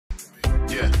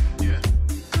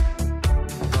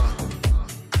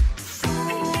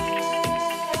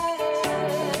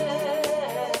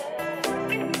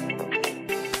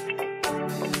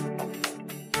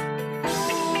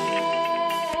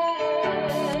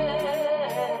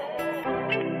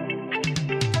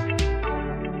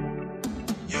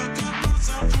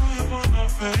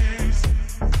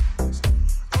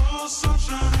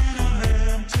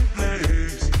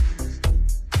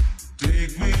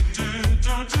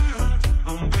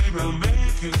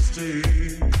Take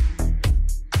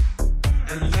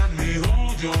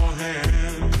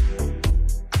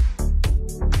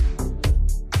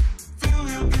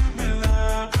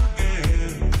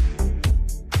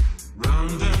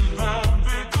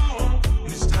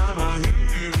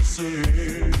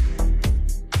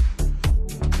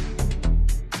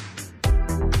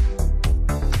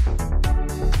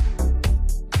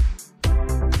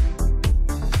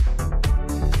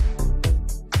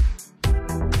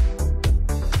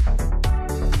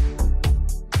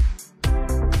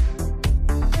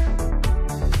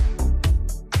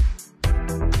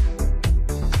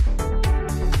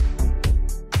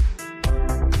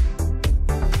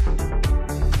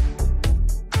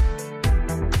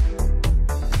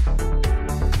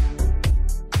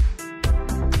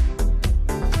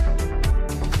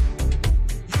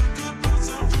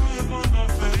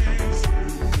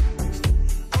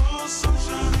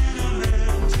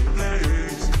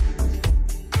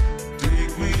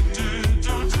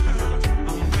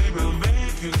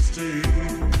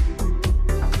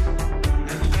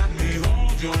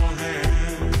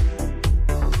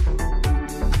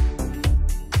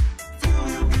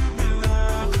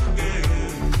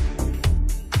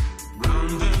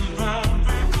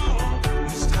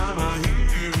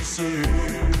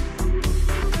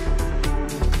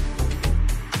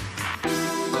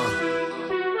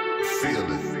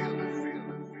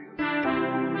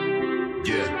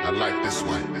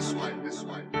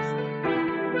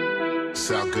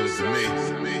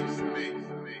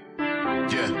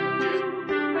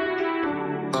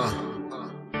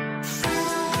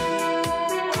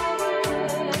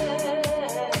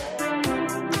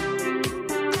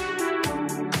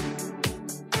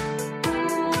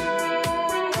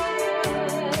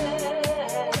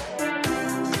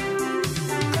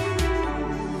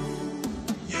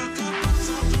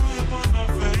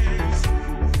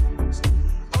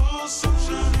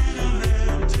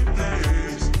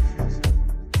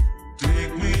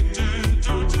me to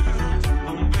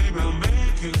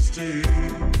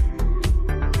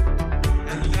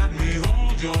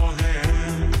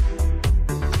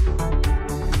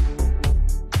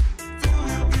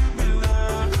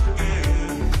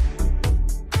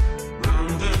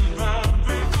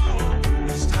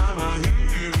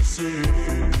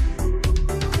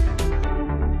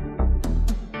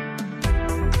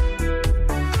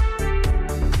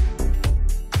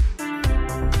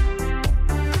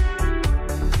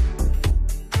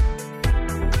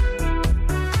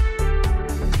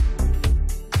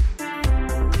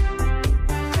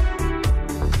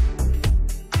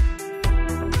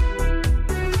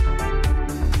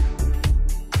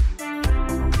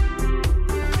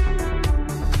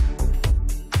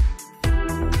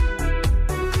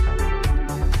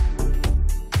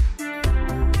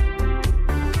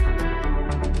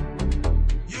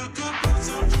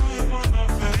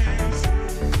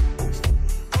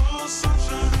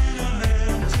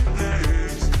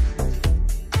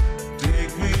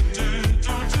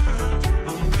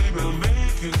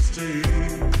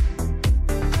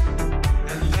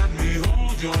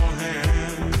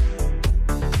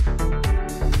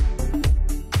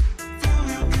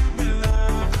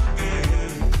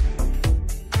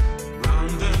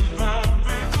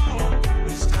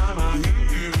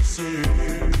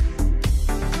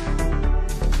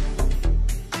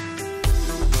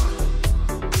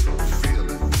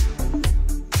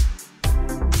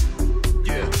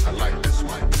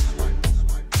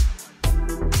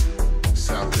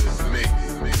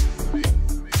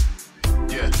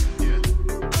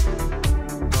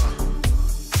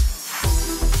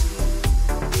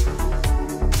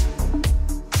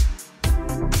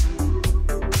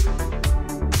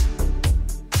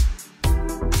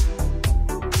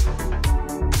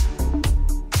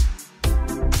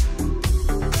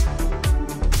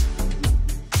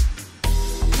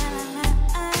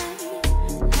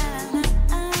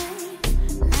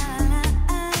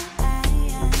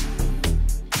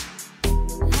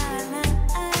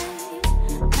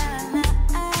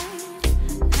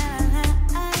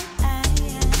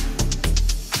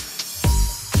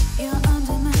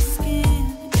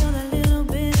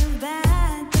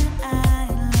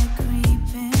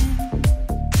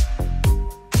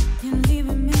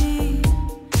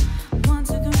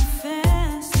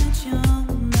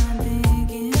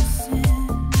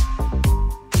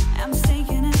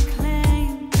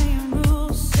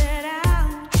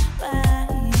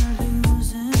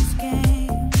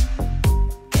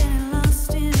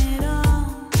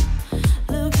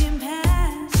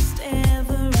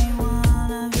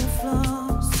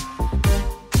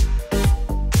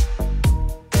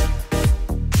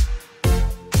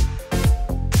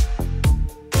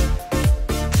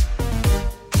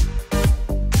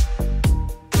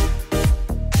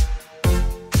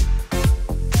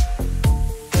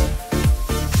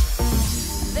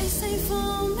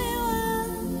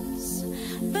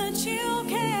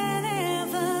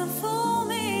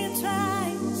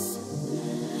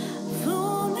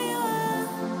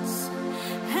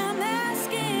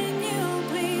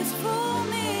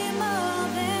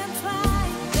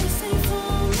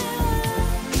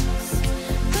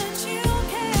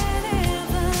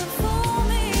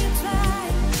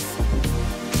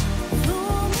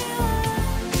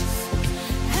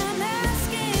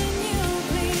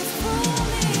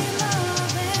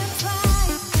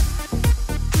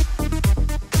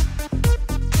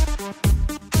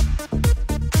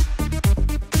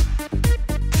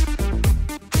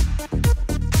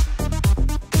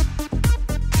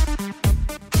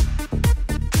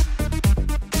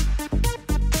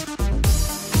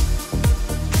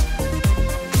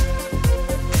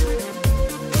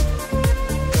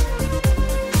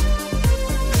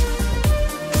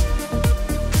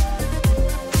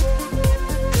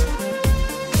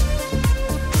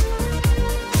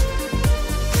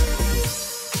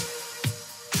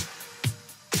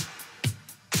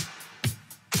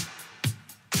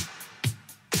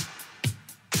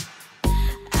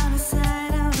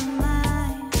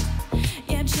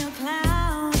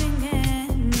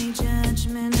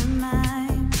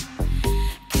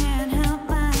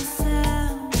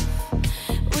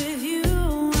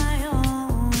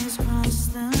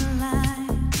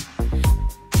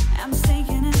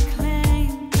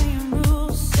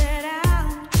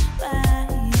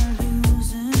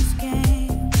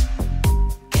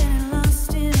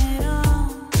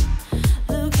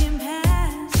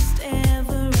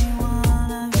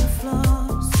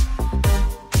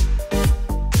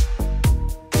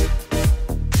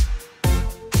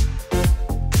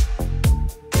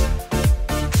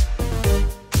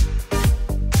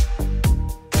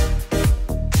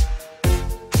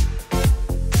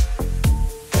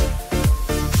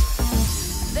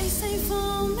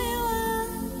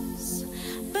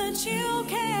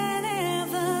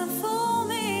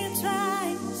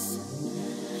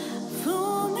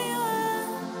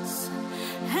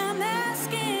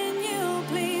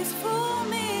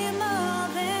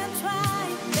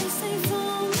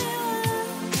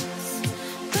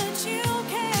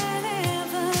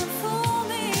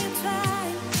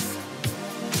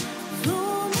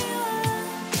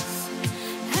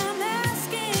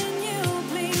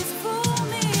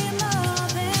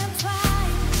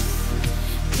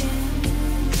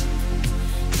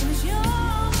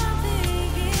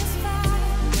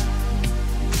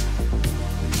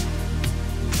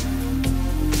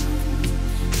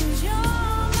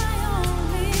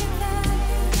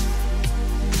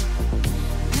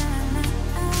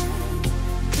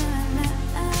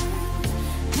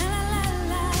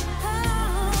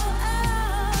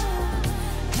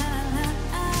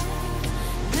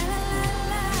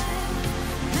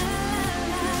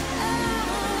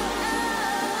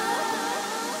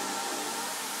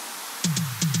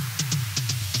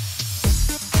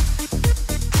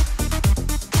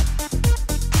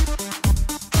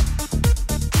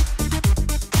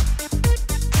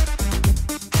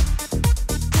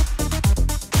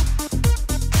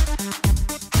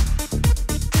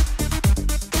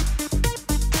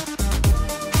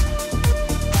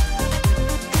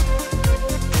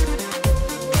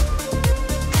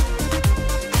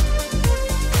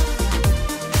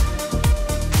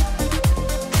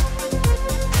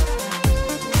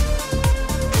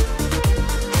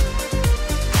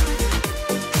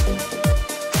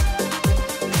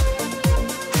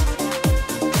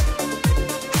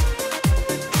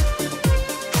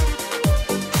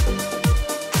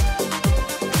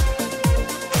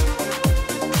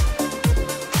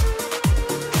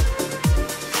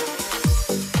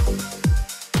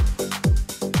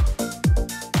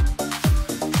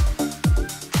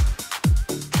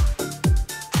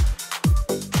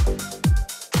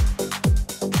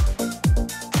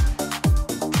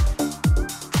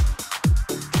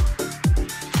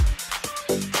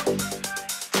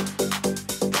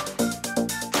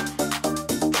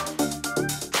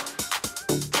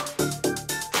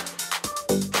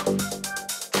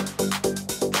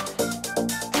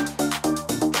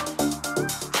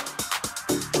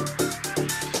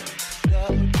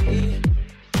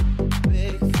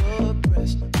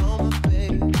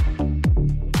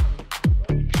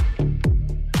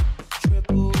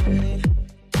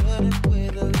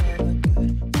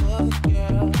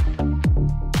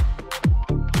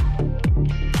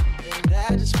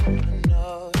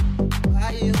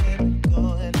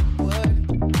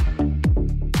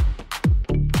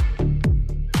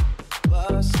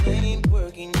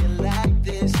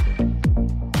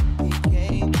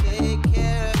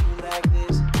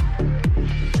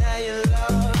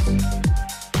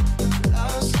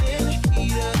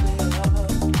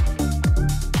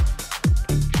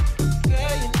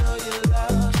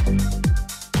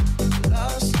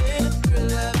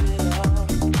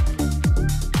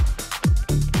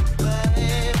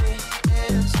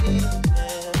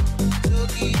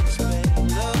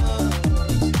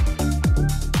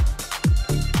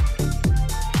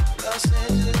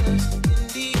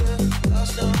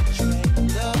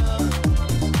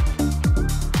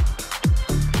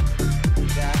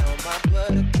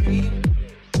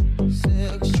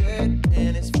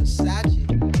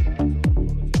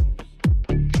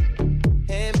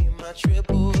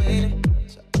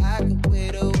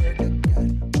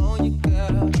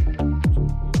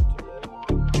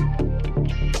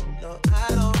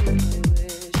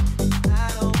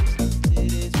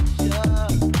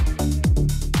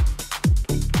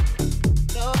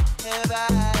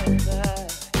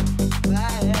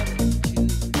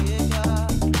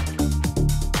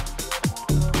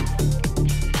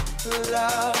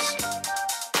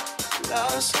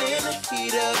lost in the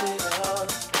heat of it all.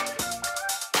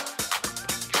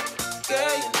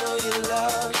 Girl, you know you're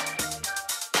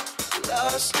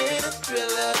lost in the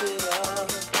thrill of it all.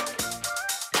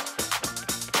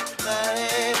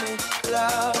 Miami,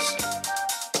 lost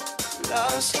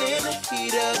in the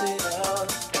heat of it all.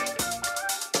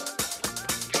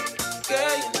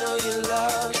 Girl, you know you're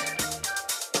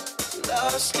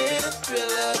lost in the thrill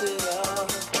of it all.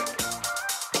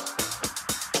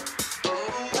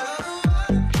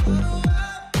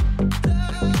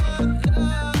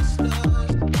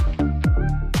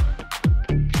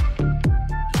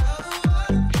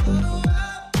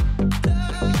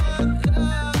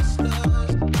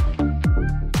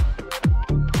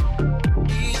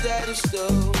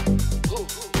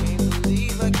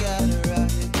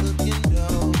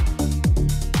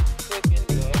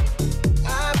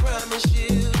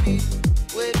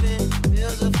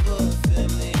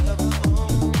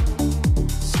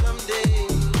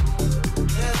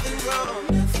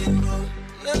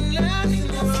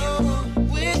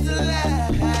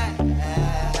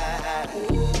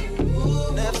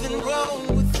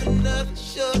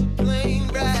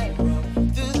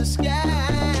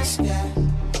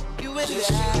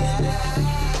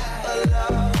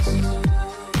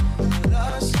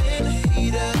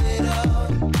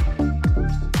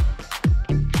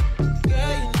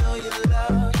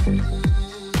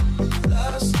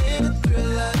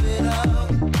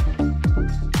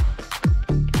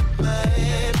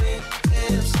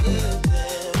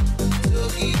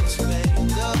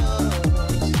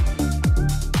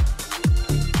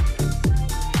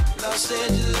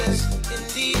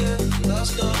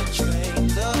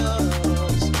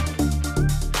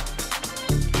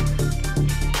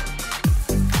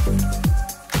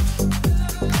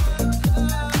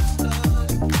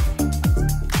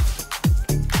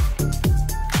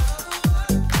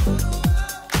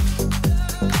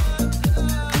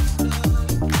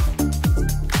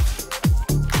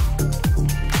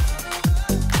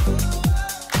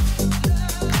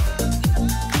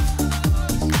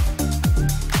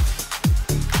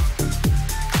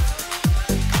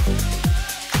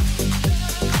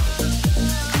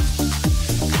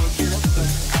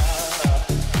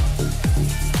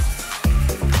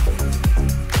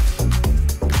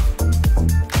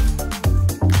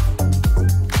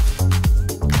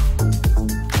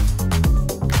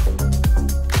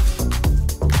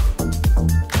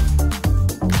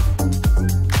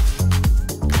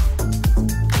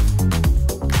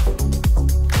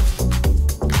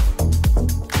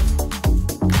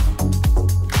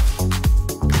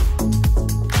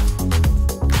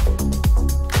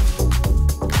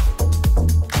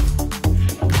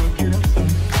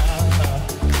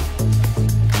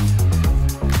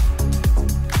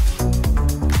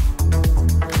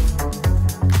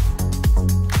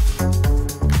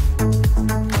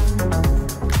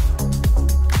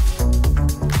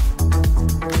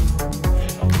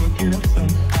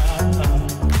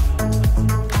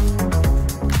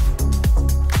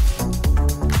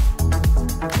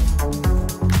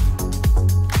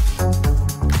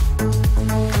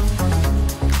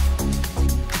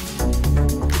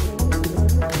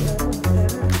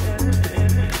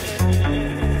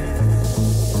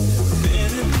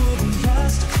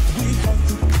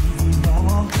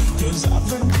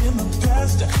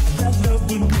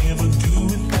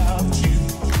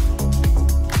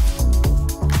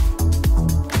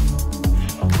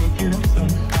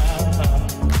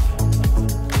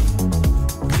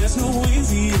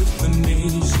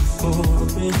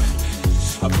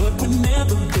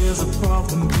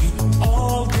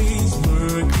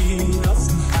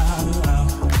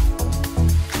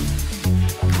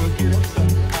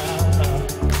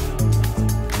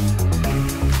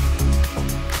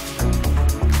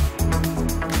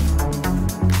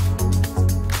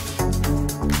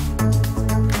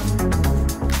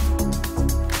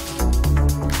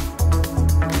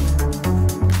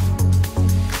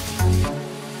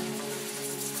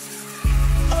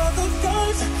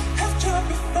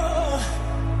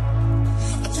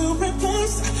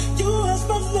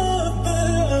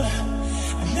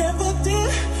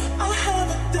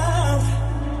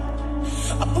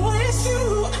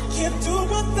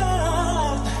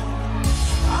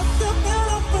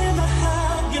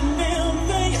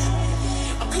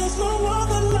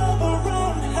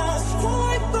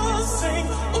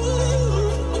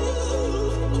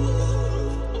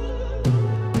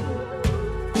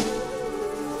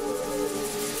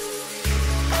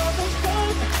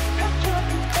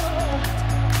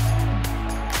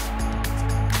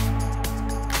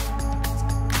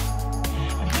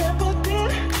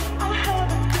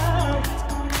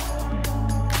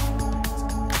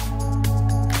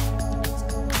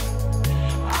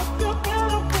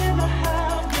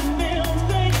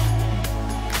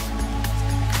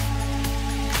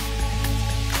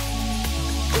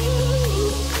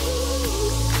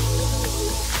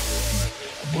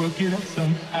 work it out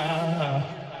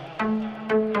somehow.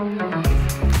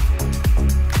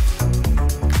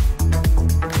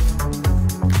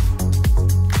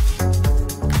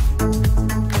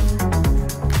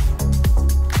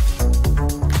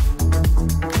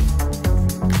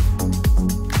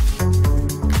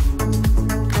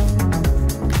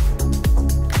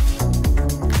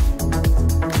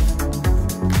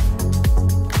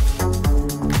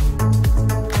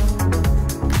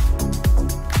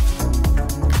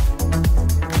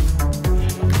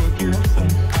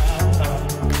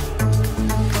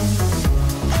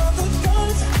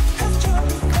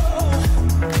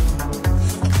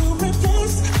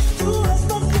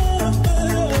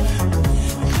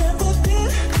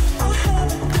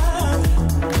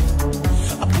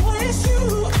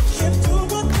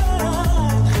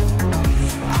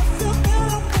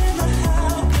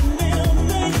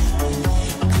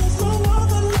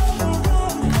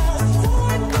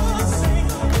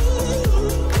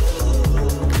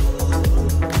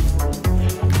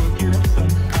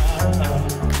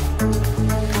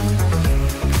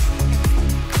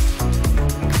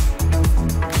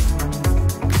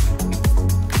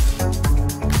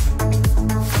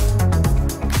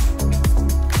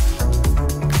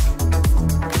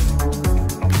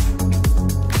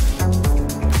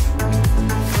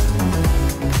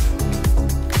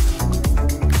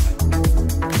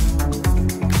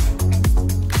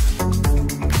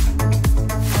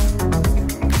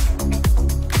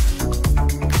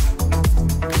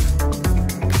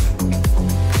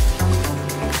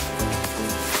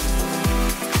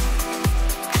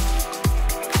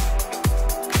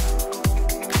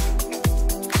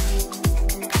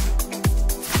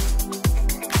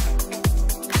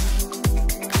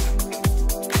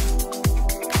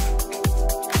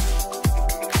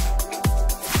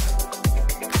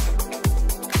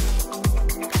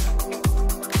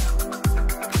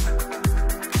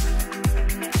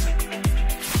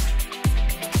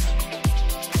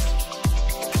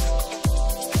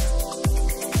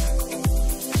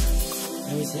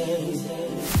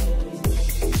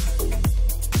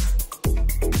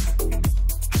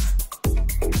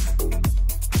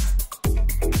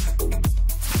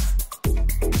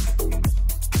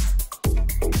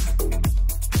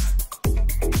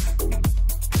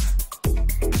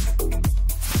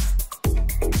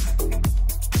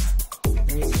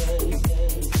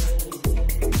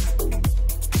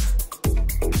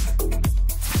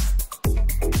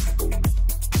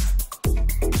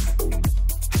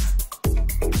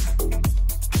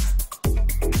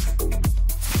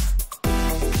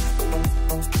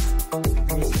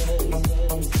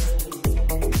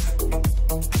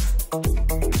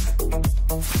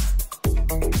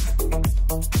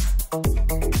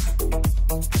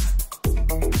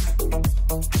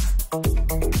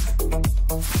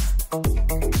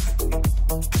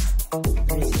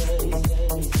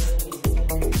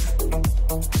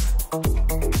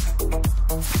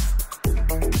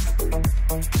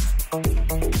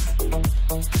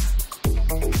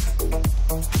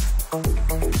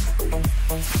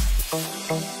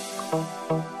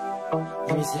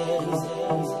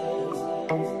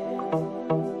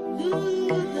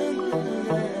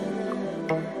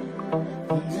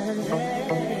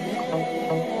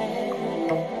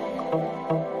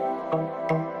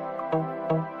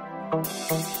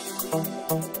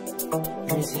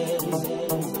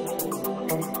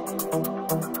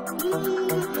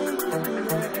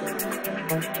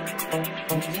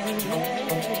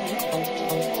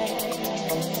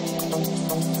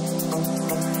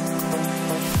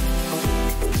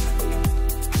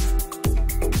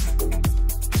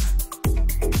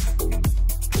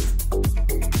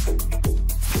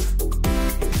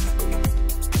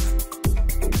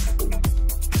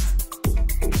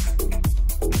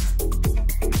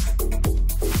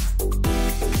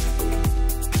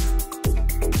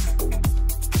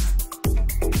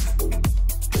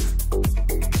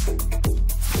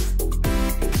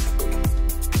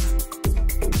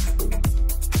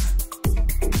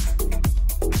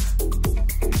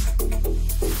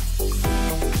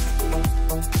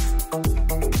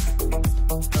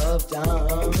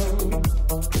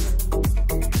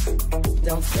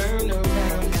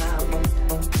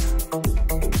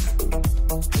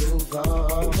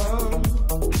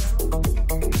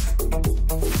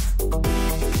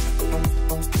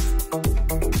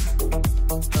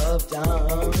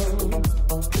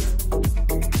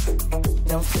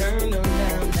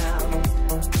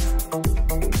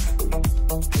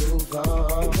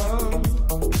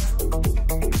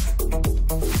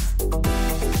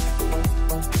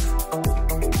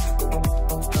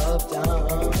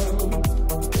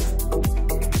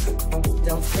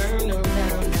 Don't turn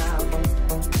around now.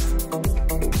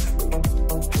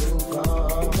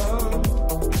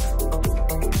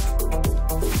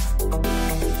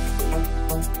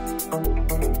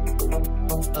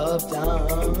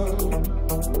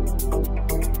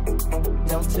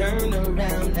 turn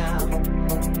around now.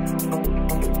 Move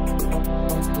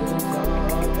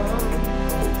on.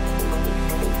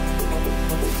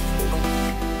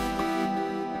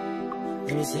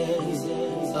 Let me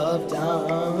say, up,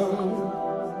 down.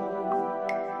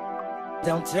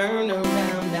 Don't turn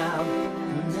around now.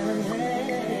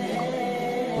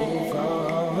 Move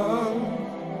on.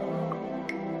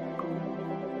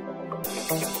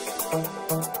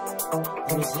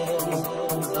 Let me say,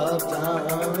 up,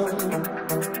 down.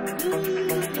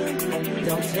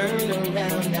 Don't turn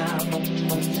around now.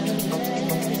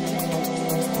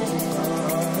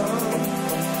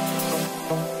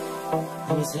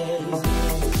 Let me say,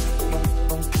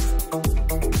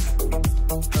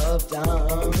 up,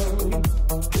 down.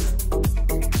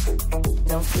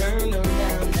 Don't turn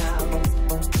around now.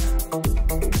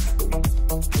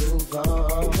 Move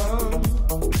on.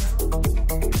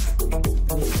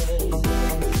 Let me say,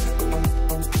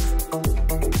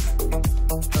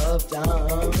 up,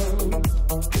 down.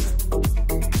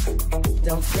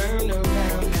 Don't turn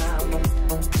around now.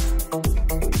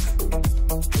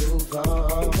 Move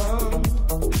on.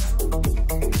 Let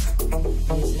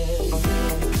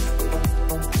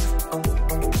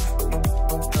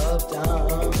me say, up,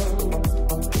 down.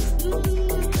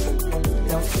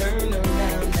 Don't turn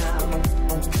around now.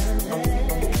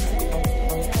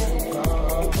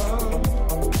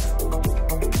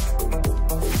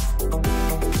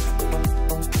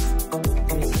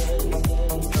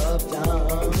 Up,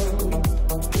 down.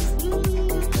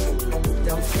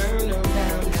 Don't turn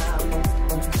around now.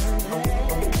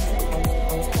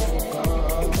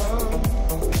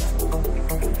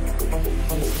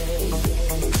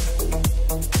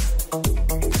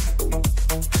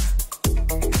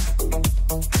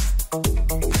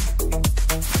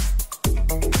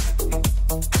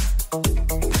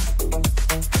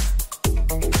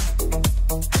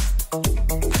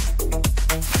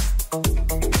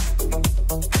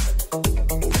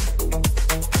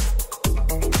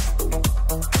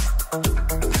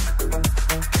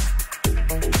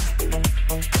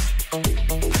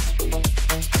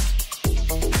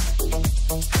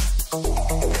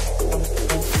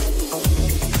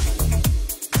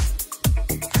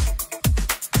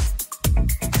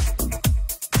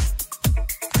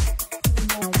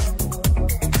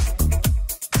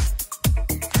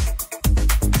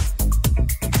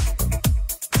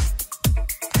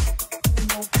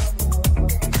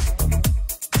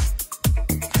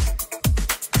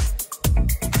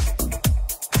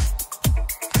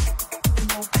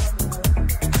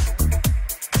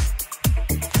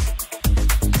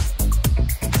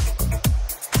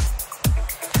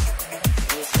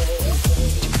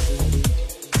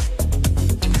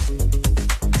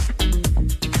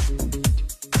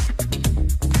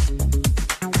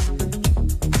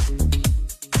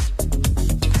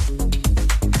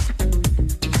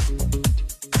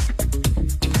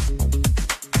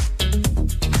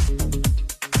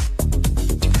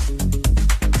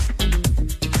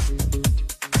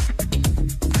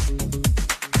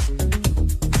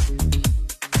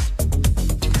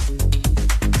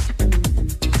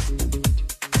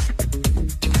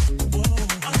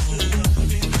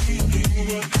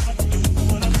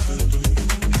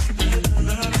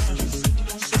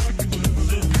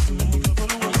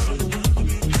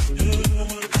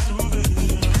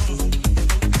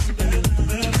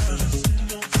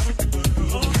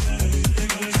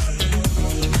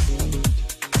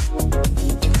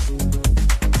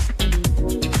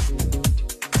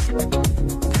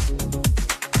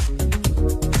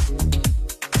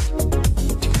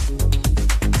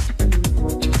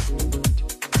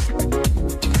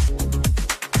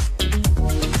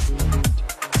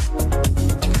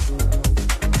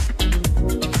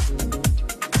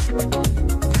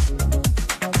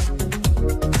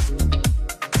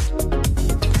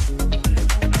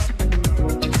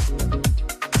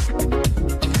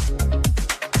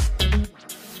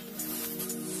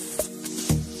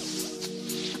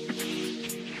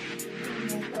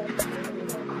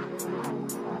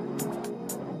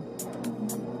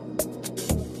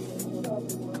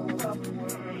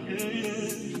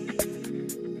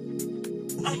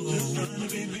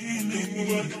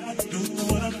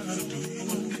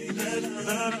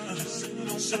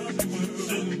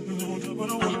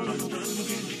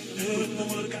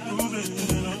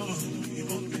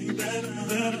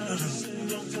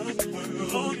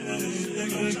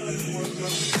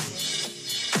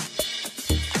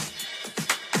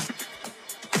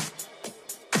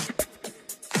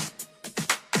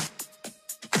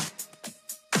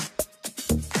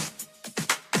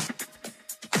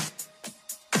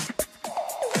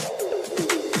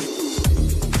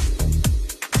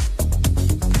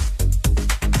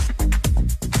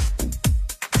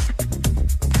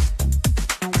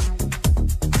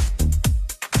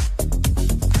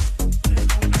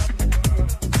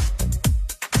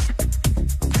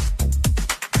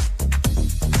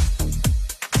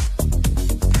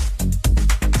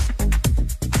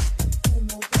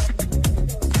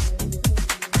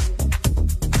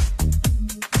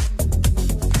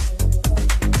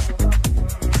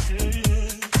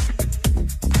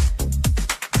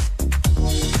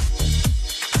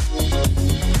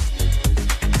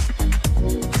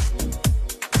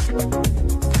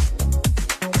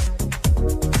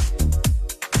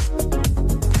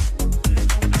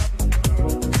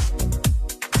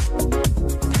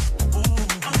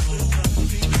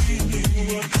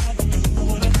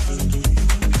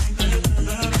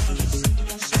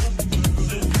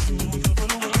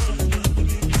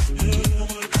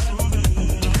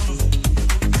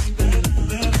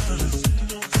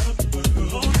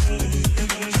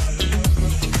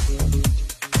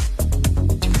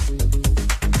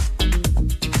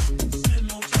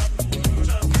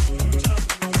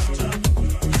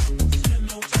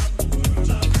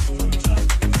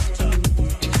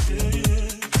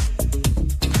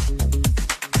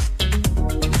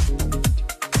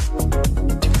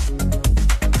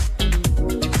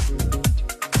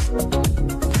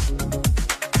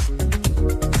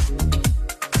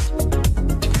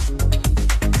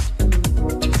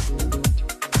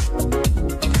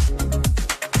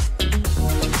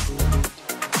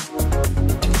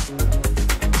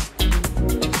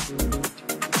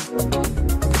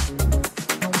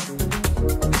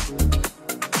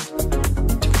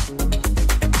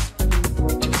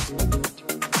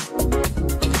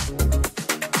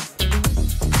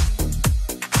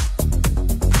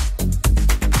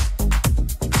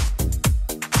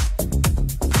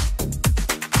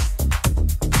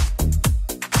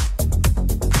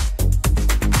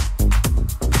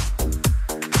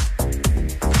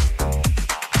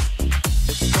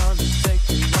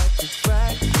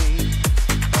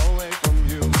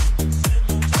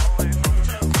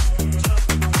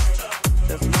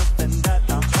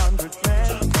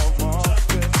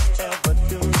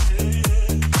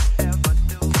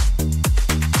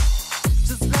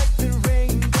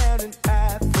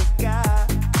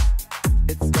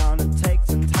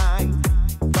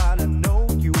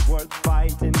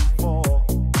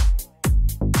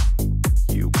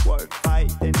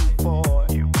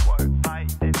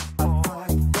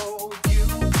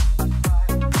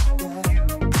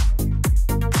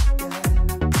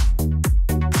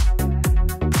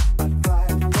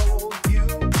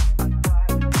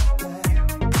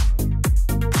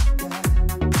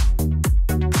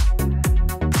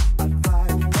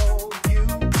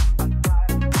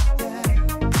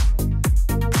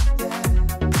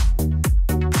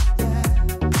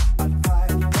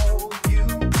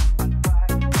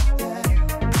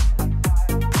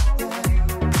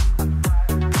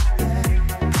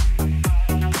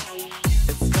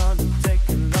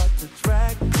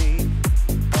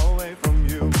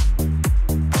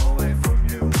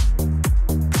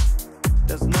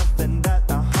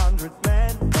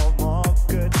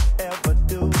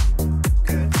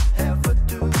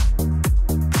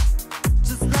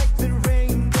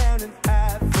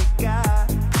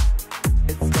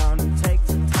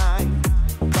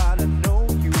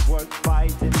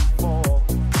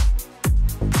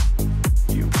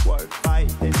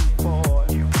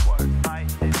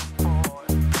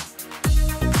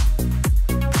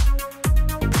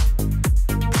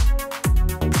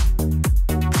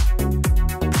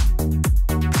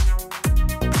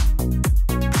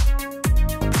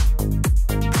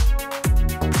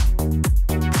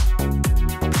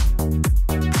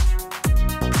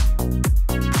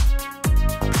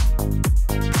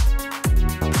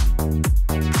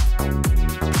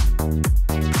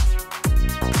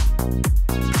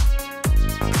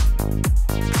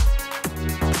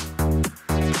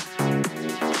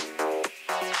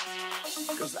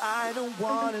 don't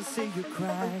wanna see you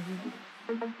cry.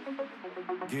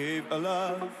 Give a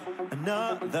love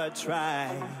another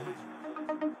try.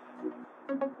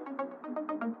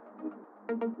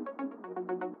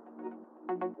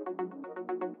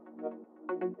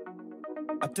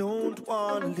 I don't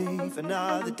wanna leave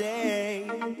another day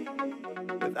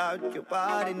without your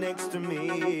body next to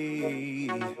me.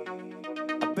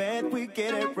 I bet we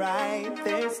get it right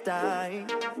this time.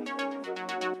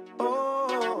 Oh,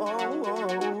 oh,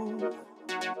 oh.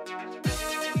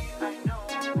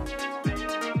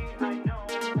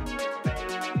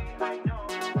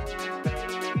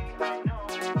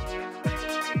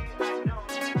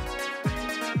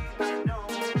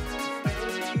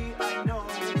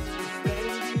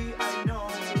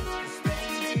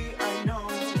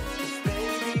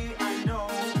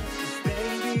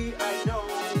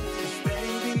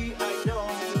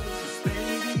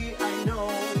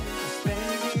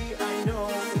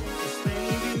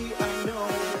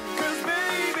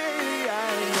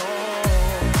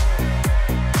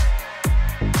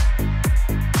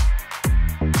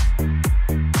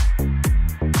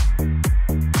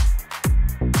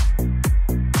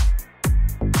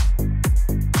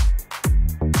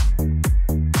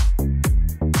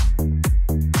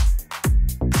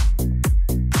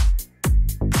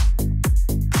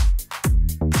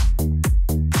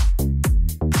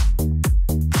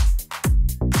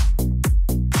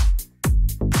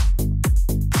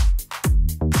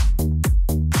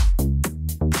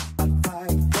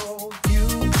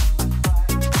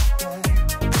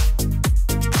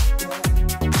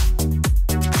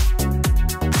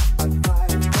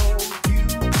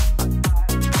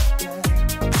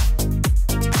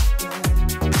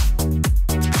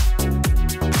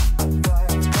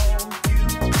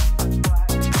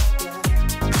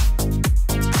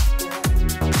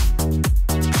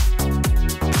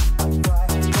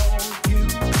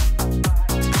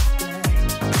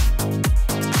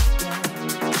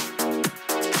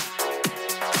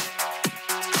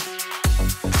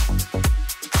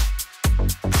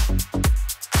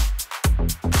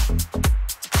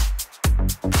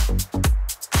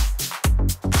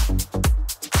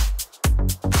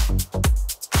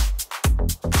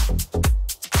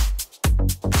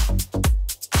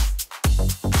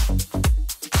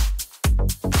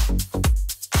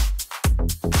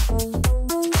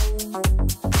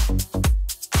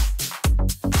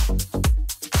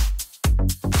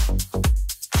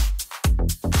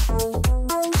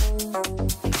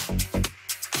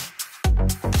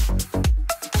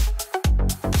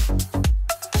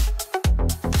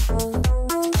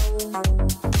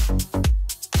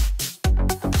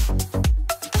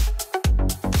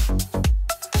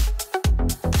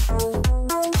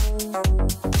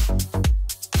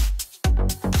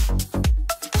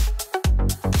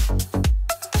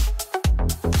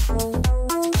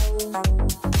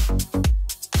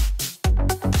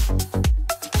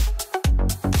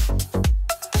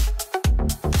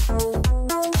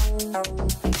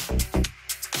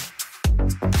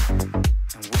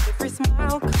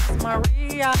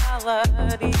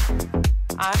 reality,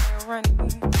 irony.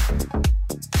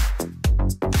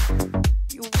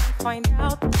 You won't find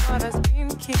out what has been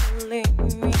killing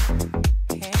me.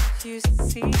 Can't you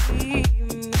see me?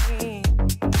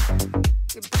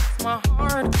 It breaks my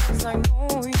heart 'cause I know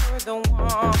you're the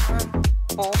one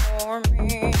for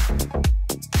me.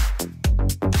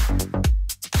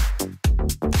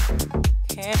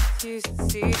 Can't you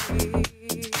see?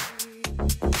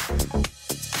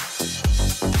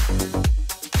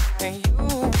 And you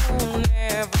will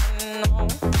never know.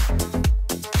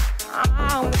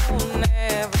 I will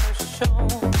never show.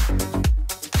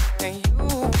 And you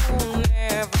will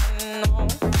never know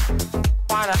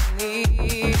what I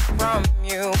need from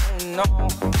you, no.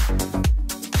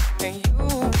 And you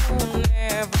will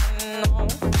never know.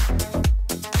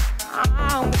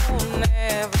 I will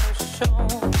never show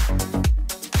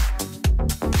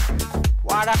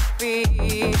what I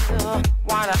feel,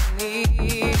 what I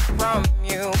need from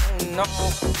you, no.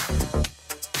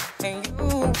 And you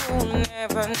will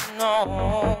never know.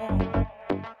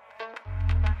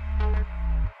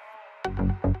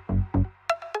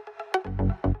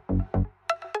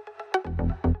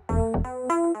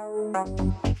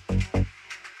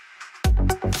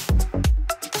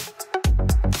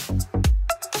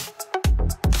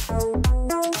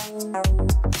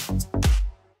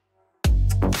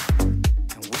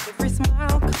 Every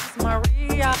smile comes my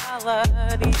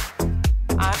reality,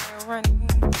 irony.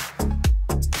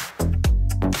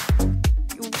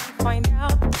 You won't find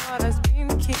out what has been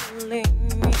killing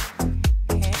me.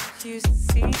 Can't you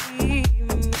see me?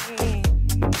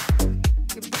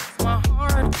 It breaks my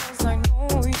heart 'cause I know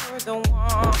you're the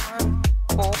one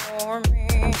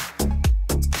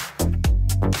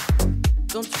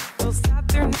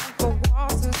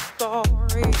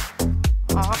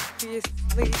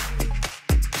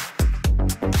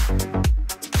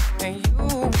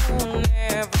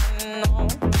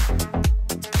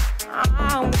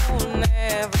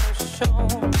show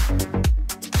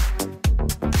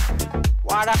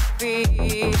what I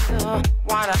feel,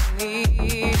 what I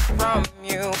need from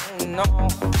you, no.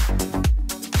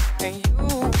 And you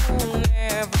will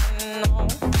never know.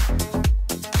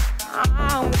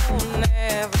 I will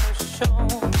never show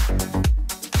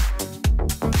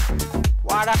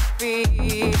what I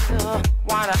feel,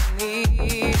 what I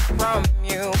need from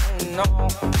you, no.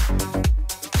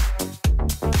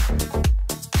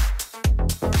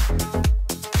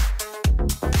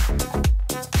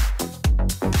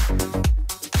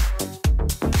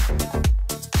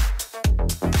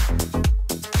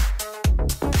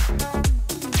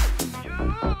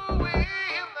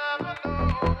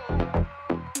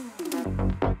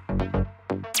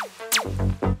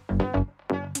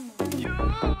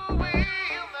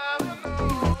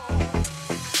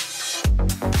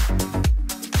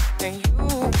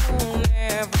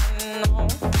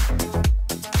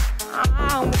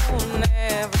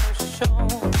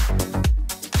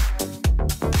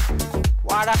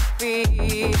 What I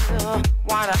feel,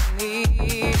 what I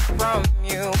need from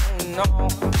you, no.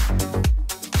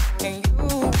 And you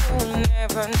will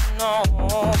never know.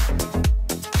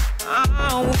 I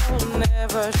will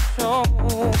never show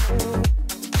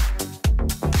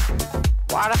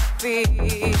what I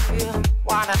feel,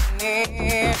 what I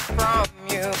need from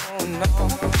you, no.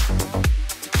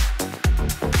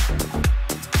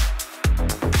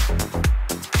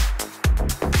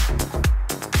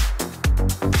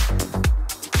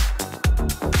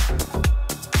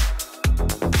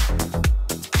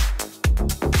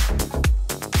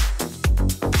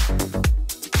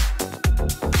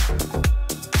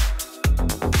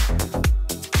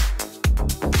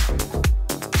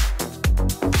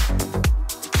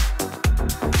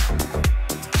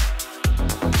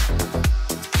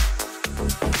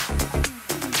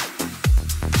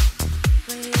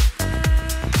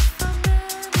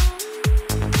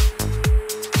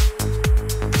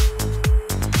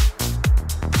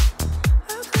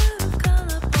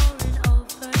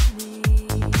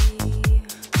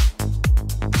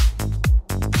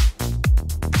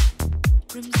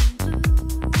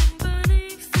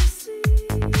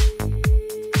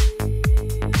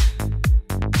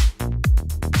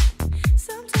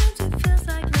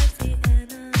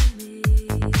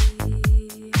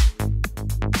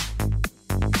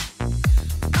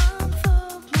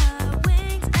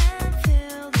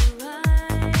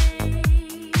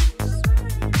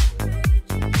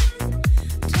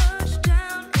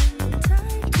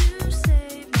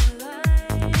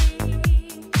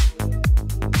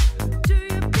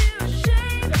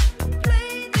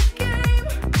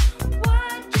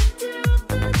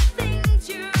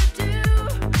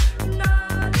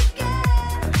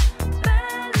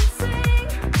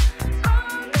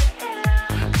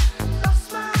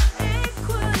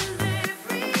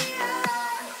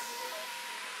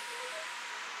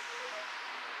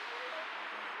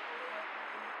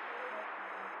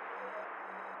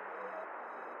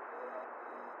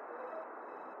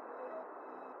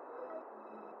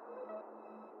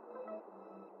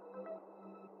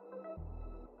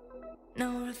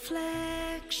 No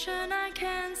reflection I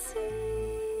can see.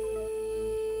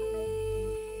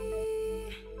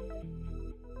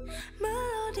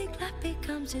 Melodic life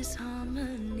becomes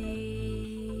disharmony.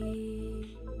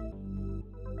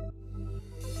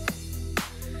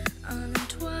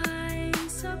 Untwined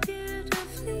so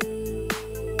beautifully.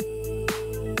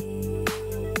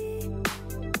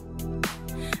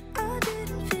 I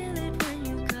didn't feel it when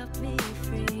you cut me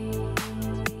free.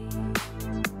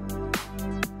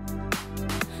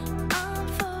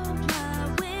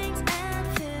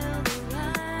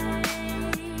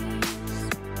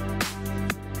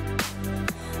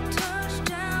 Touch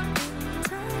down in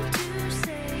time to say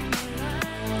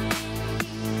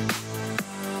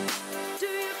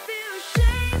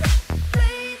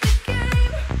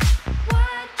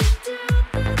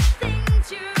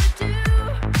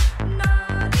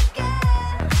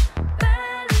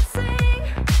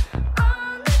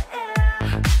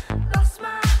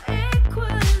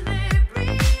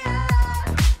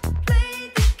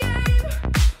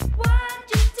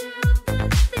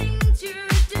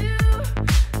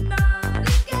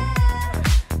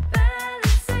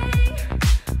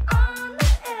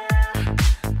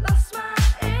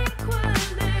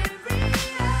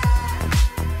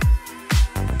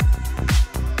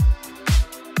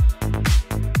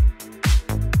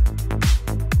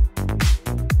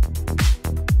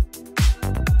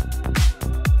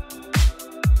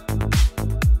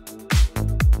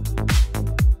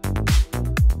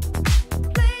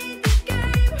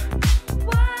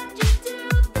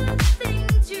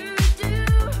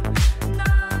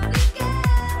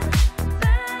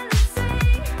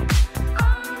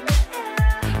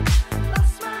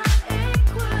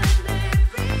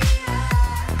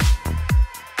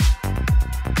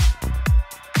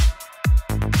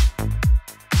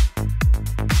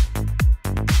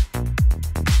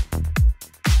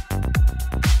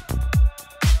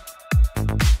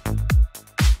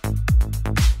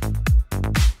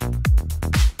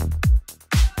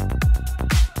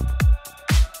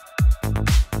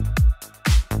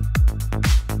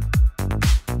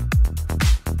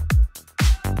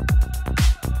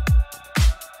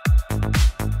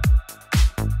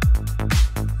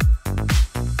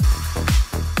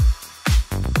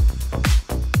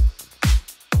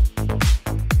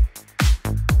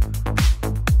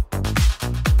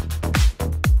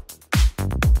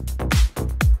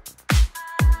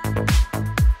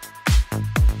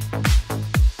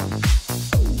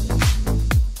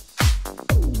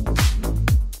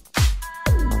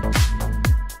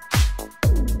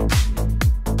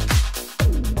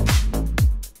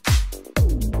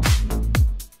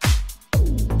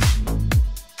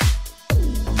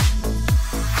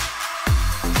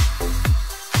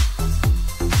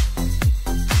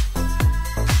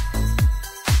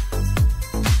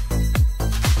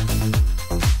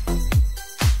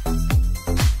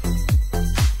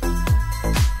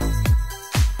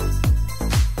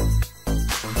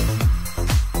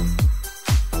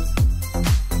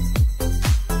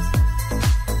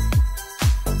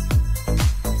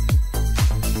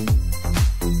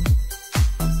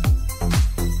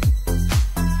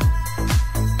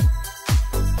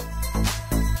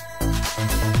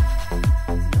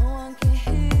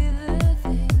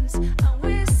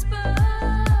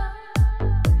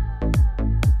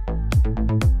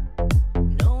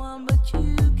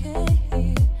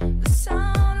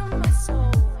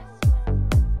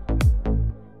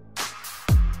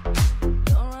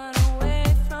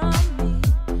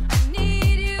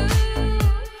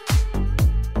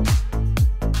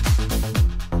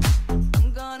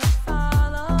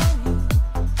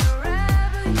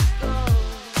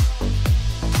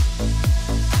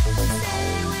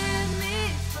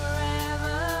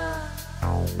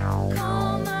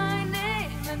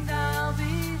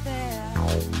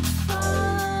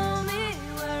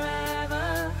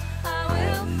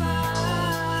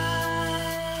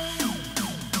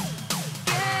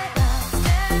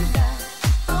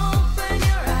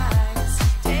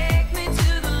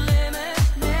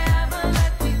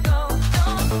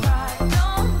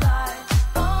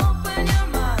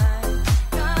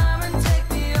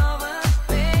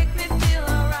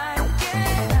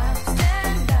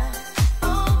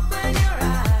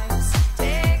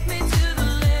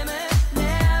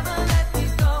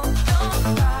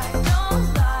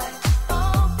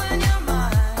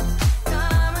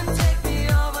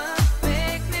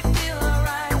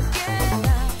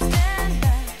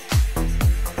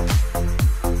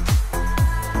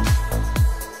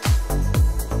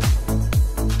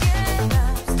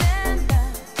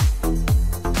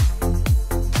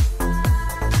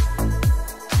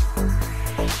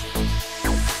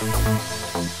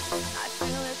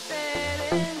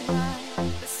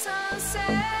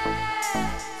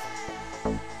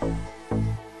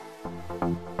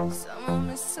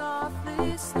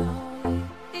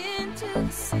to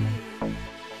the sea.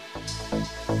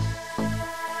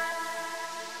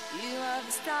 You are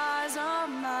the stars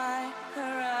on my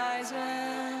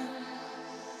horizon,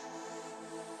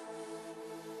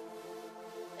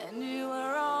 and you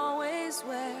are always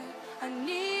where I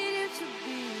need you to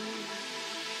be.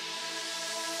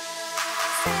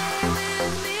 Stay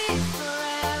with me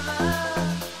forever.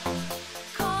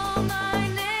 Call my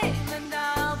name and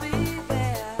I'll be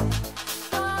there.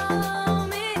 Follow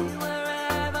me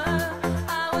wherever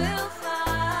I will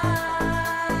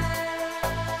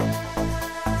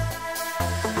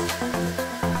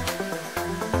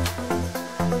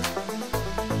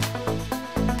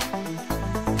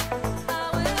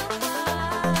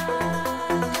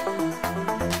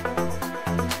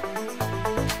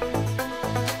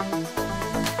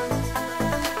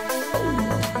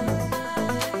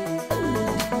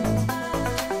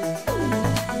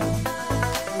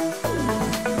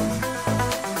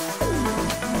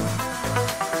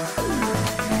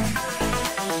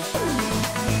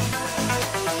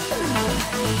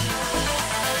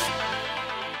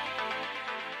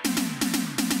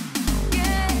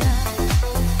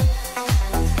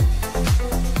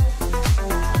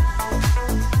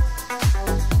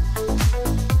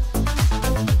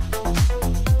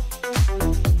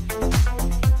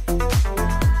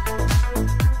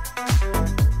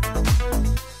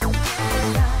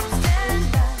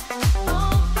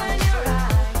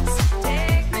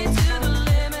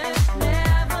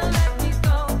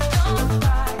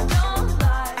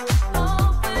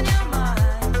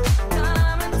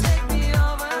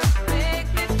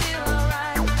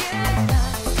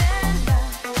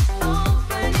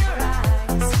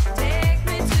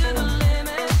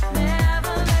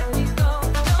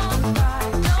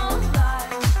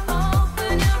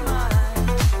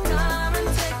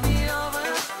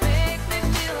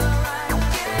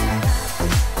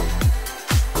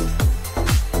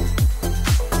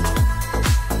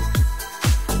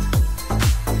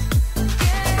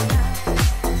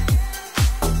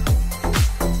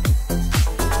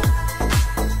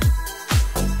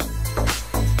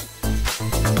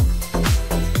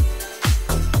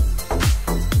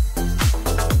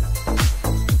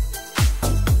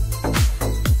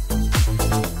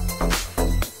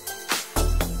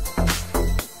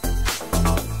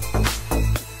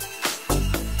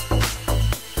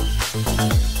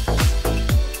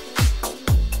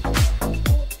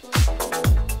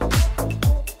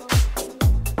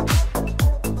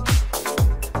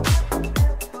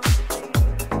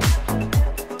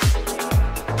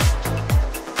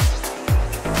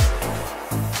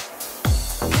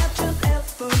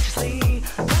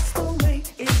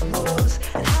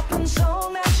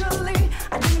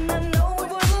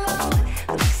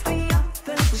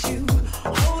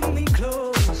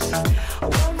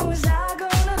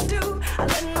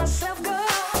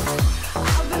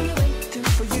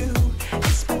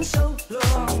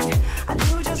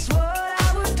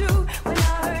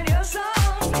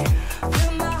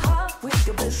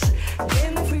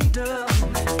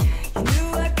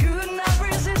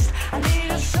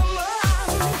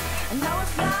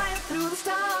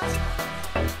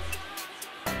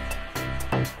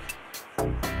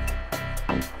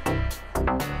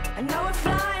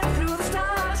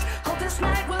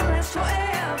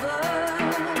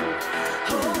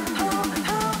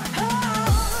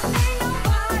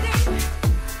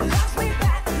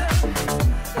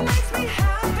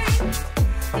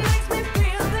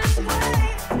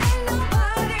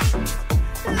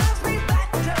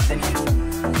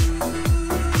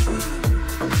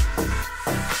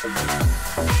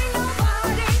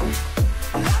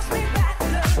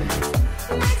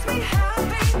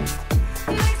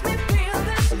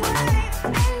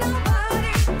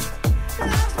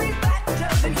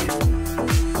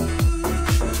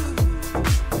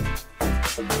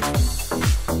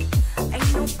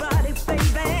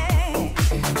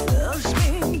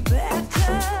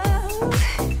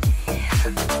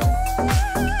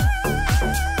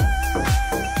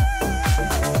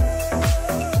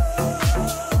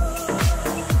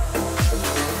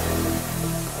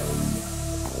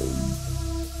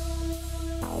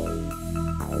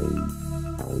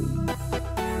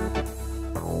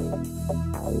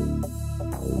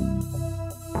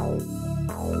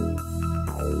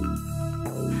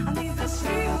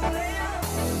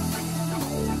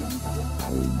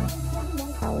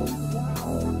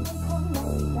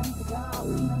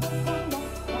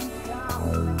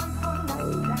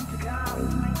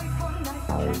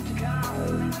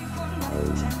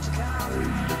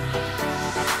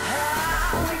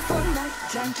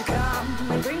time to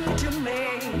come and bring you to me.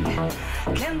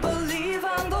 Can't believe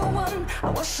I'm the one. I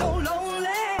was so lonely.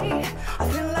 I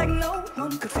feel like like no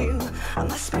one could feel. I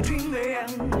must be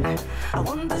dreaming. I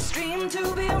want this dream to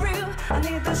be real. I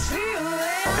need this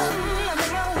feeling. I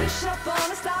make my wish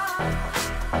upon a star.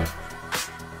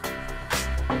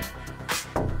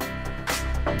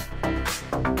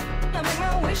 I make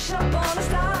my wish upon a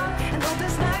star, and hope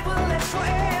this night will last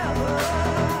forever.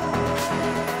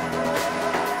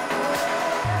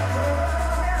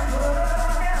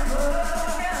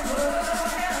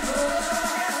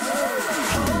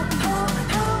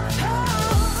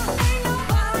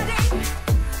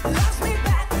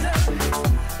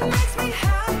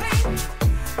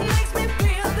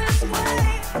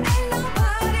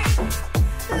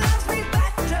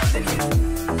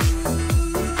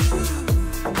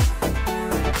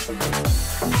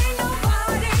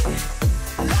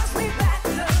 Lost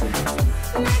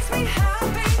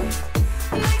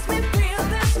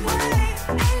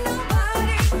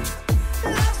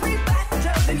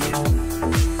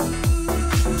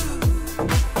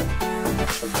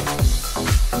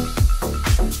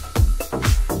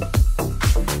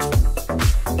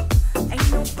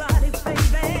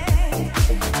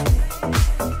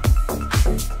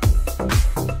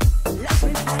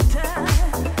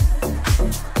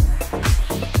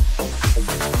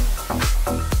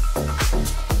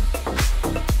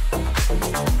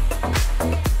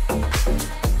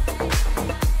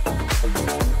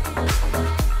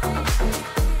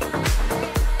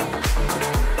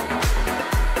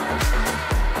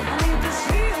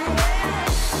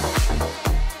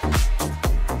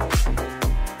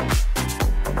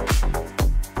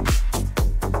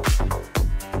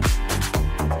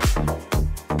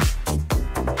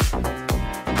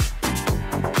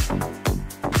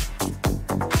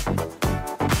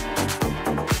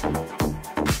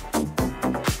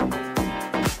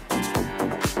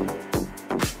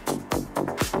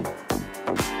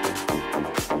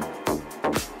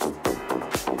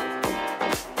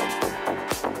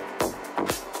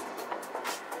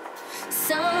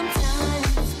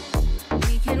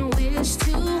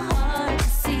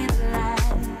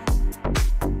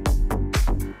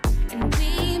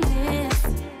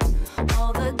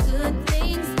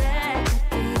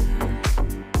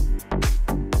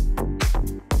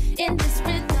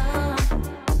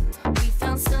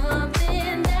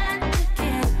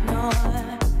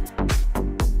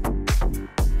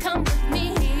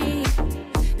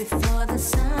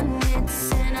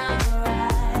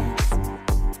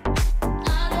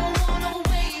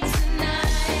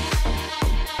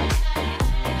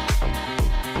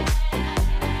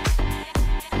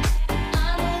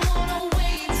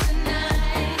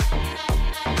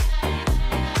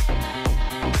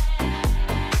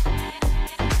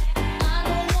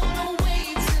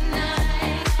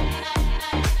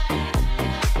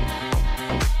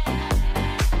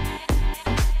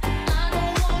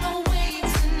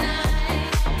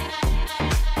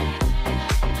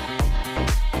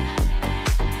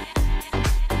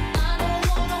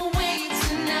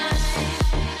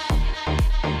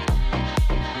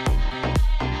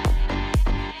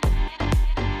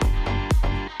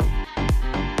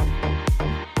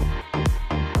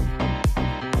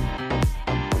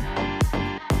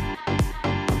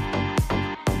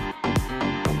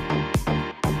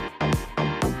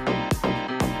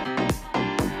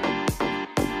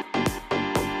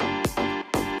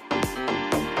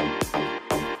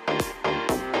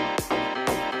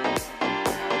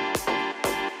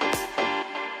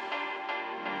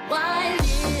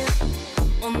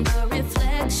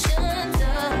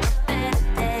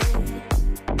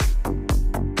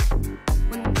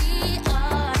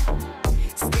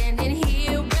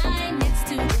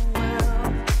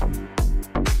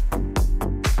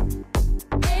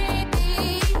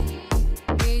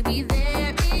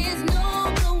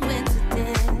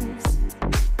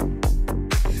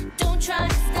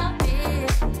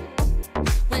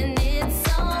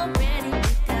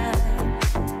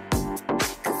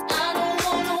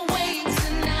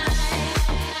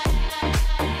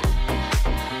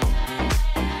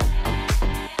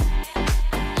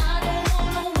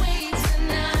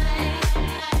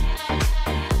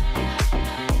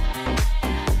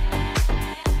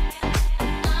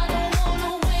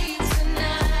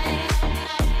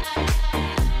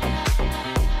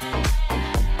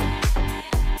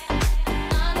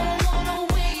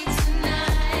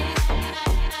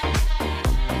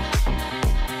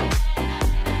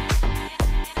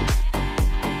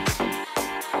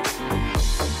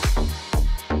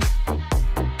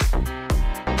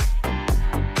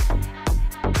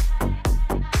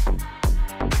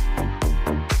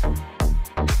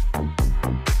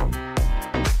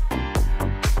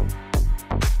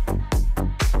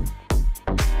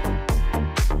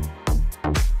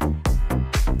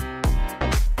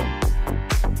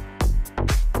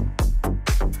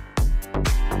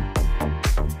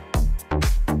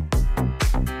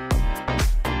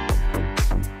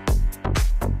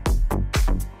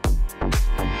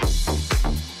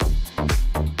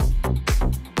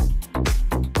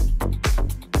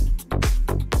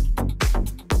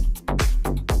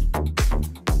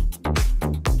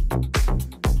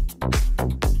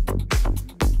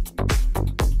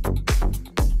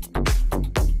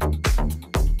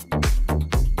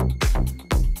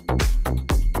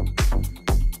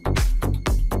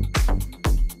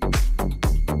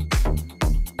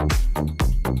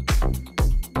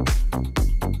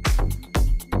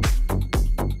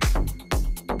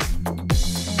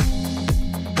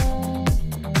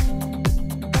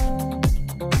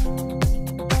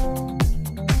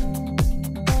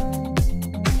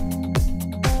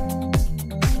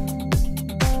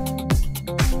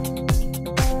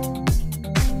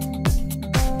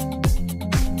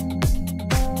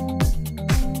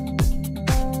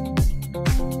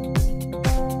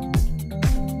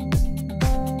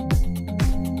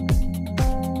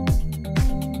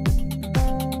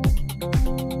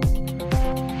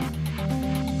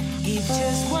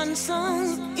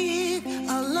song, if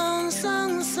a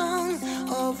lonesome song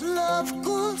of love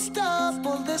could stop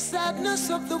all the sadness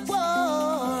of the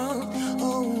world.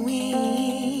 Oh,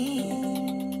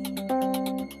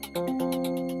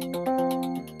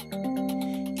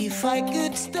 if I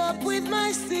could stop with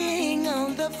my sing, all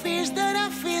the fears that I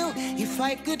feel, if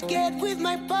I could get with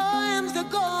my poems the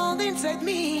gold inside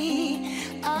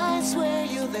me, I swear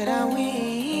you that I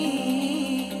will.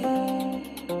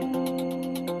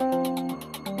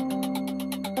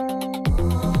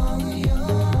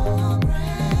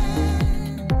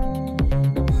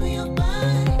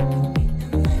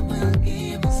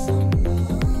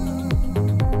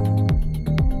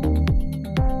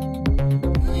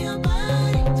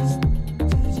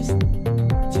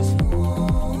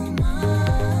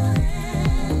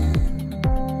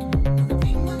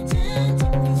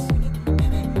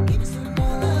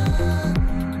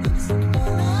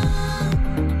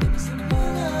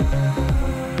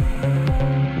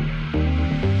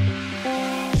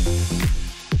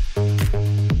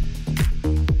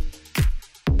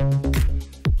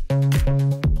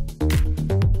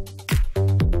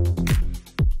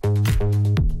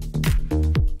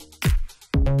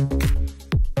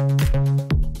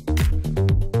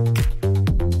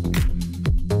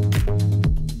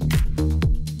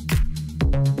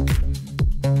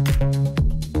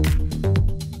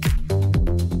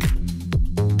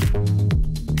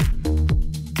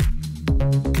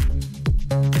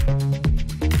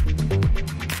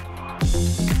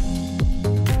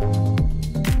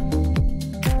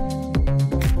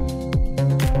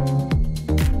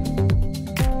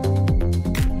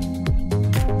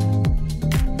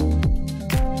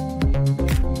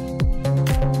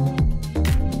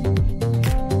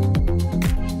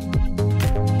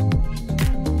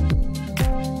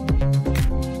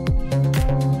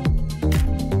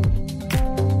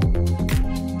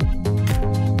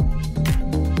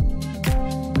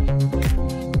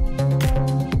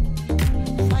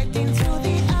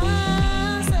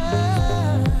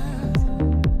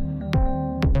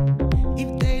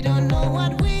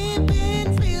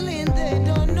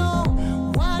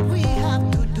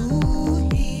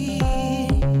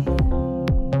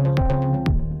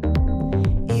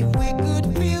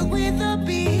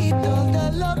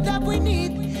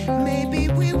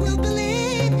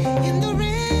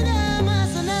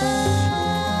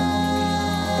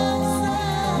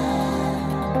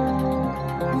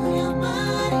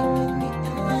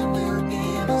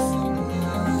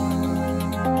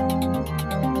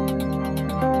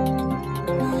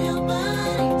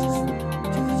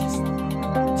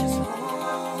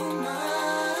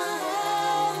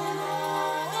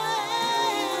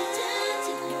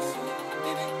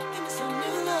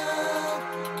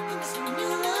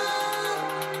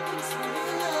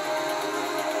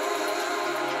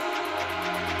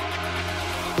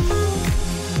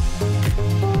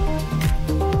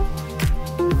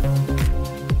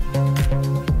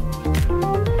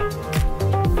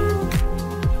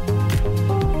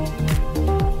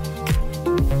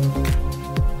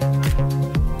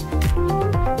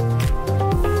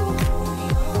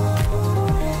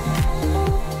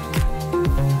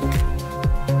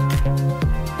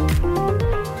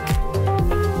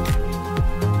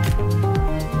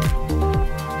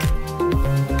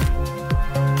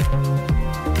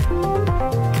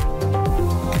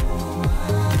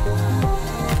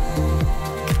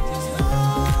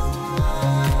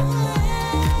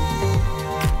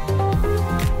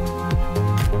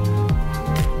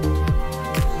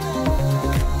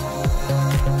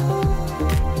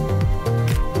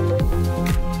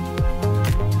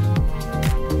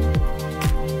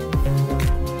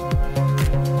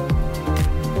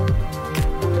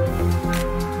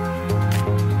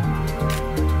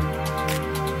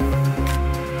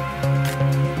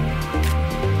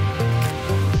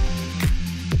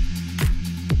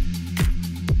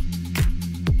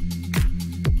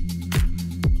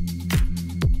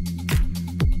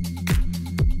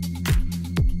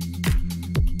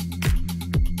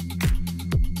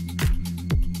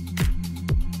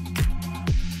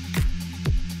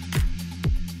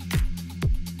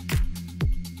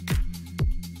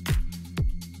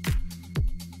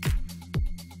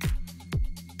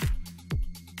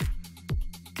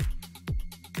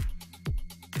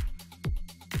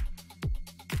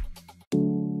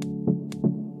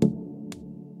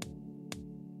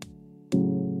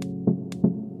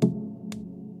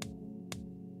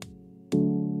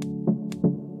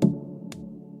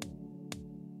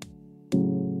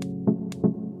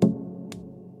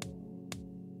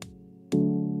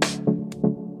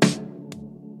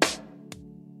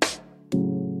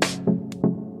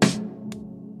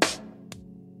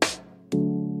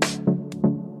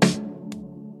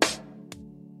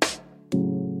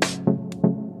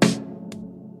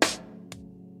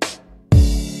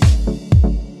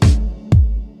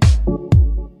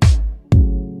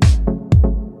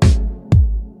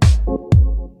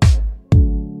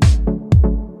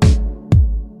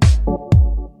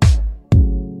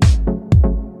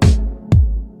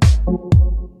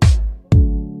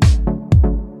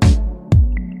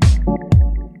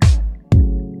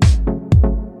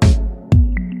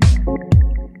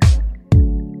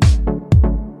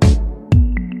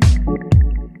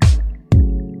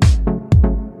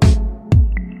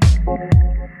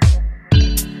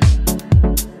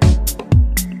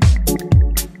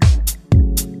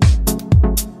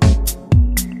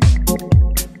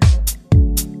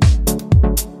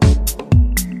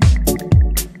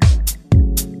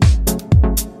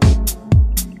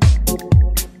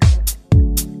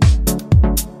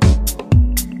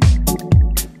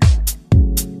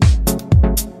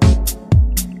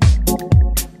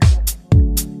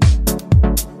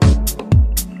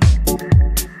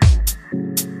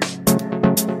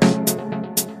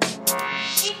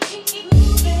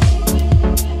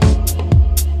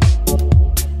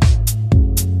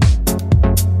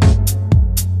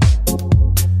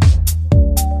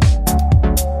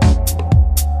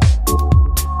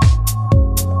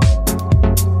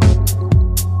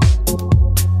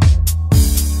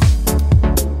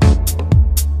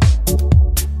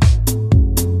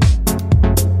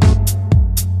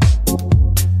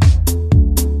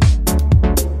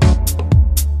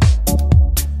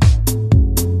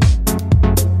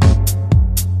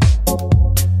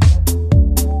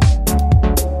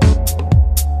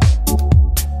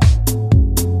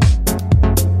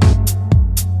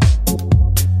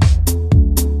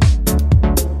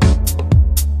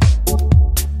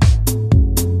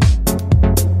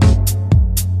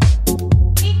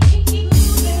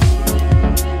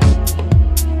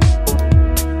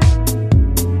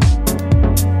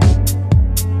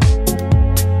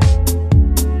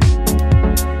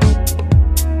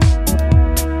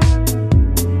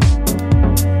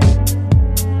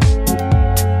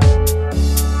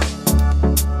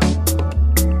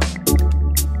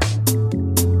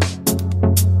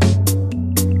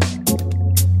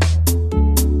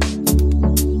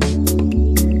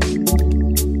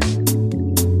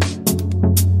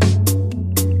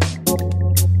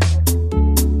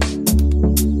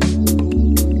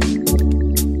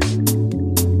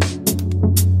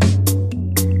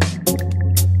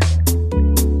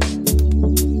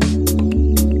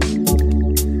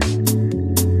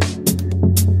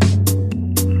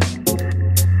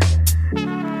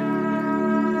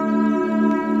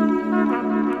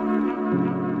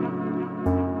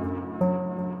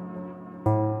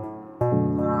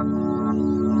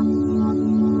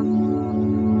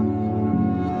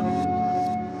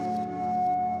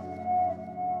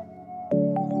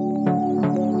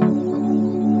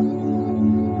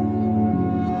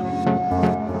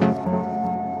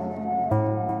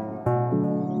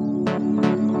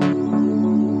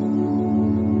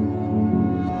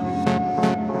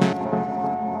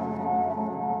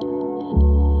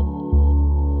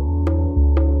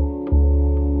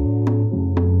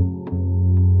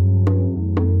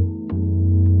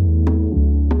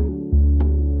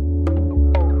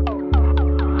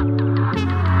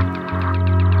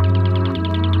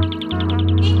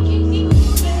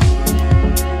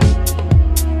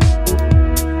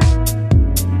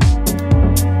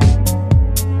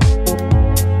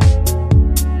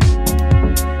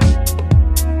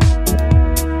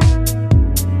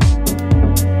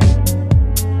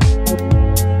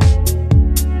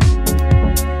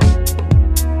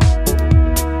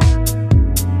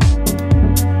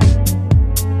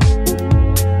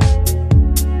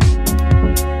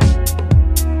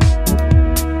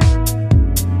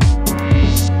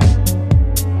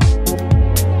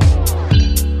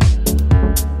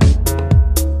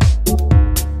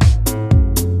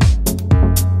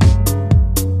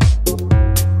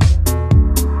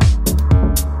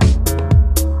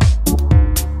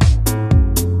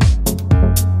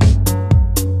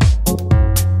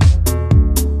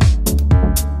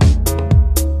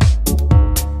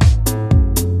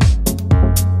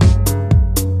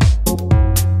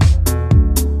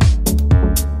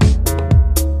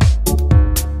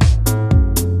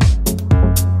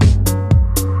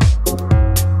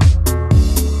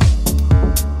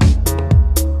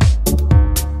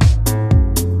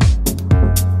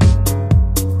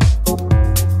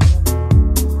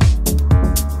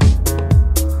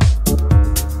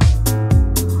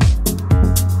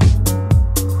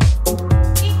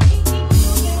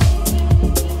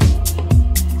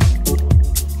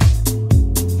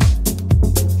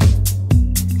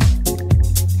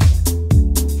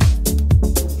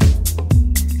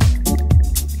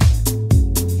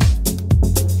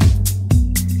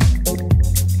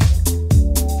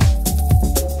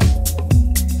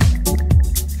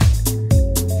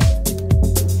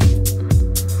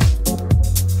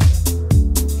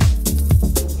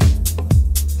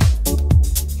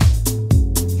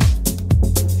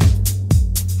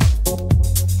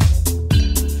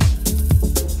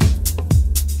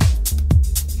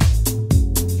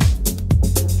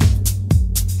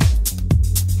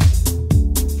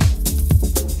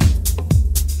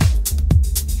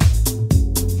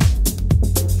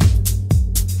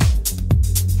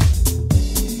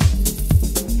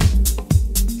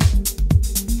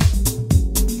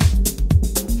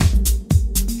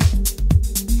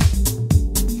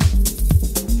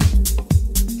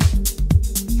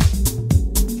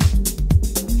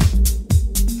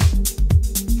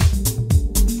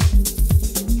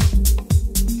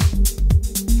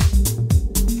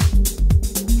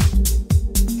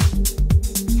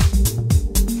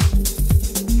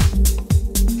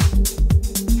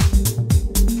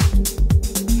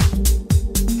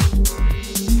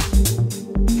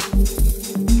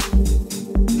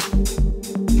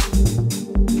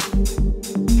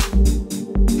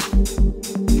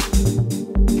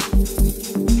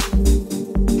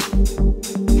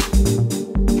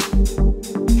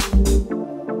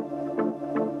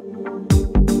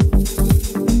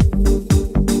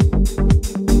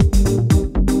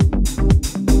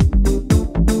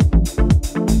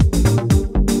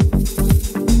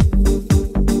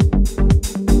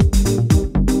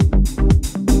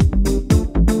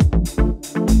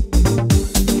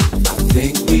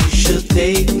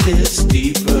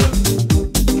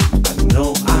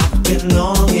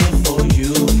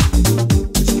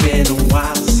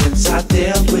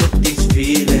 dealt with these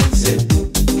feelings and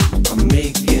I'm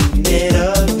making it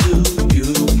up to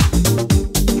you.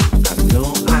 I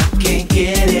know I can't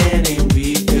get any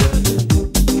weaker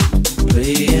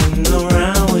playing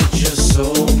around with your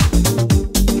soul.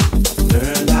 I've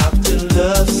learned how to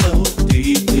love so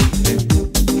deeply and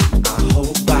I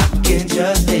hope I can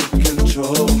just take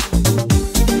control.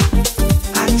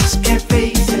 I just can't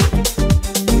face it.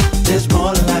 There's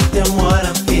more to life than what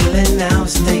I'm feeling now.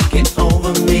 It's taking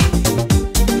over me.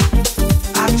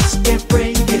 I just can't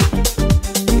break it.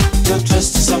 Your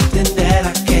trust is something that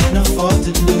I can't afford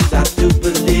to lose. I do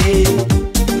believe.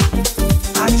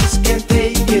 I just can't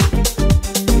take it.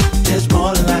 There's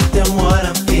more to life than what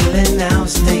I'm feeling now.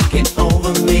 It's taking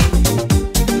over me.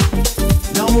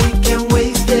 No, we can't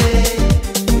waste it.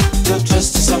 Your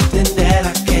trust is something that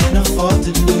I can't afford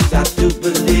to lose. I do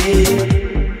believe.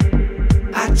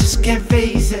 I just can't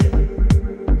face it.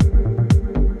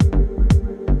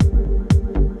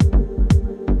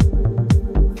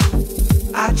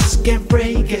 I just can't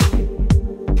break it.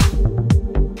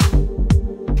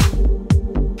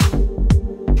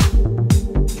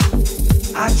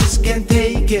 I just can't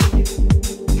take it.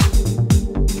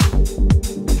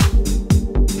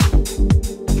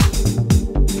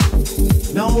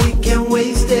 No, we can't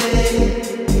waste it.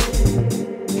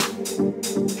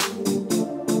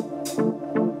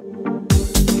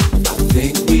 I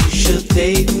think we should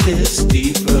take this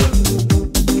deeper.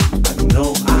 I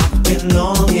know I've been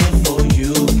longing for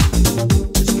you.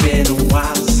 It's been a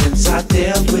while since I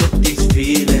dealt with these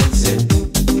feelings and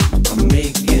I'm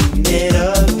making it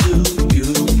up to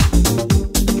you.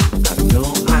 I know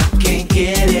I can't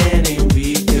get any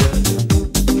weaker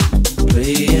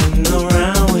playing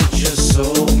around with your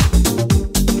soul.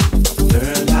 I've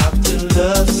learned how to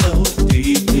love so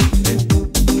deeply and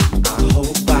I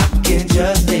hope I can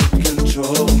just take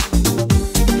control.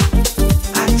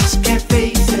 I just can't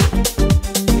face it.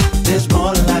 There's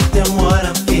more to life than what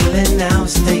I'm feeling now.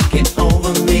 It's taking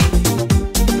over me.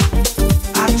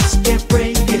 I just can't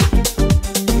break it.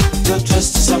 Your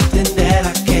trust is something that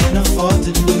I can't afford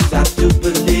to lose. I do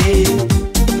believe.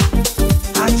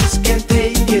 I just can't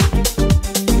take it.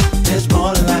 There's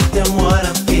more to life than what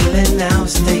I'm feeling now.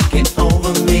 It's taking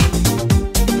over me.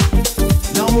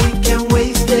 No, we can't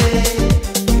waste it.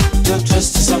 Your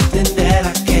trust is something that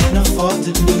I can't afford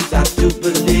to lose. I do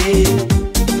believe.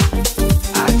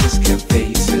 I just can't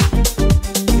face it.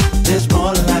 There's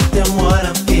more to life than what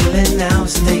I'm feeling now.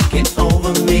 It's taking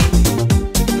over me.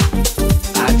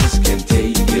 I just can't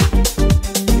take it.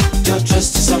 Your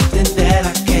trust is something that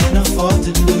I can't afford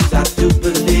to lose. I do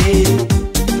believe.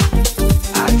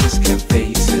 I just can't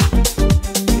face it.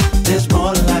 There's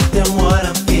more to life than what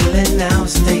I'm feeling now.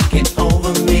 It's taking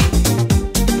over me.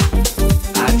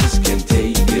 I just can't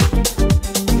take it.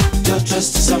 Your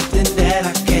trust is something that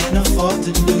I can't afford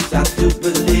to lose. I do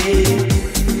believe.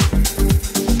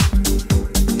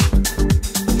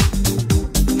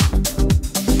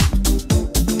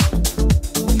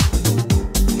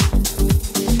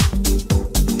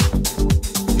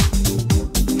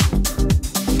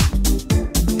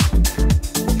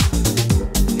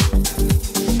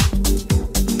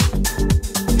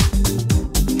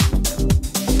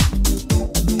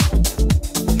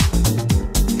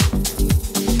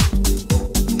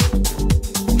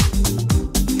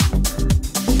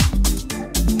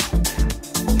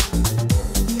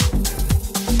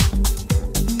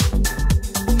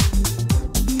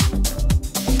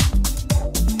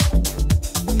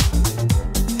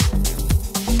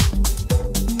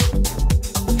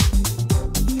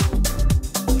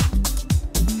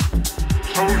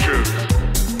 Soldiers.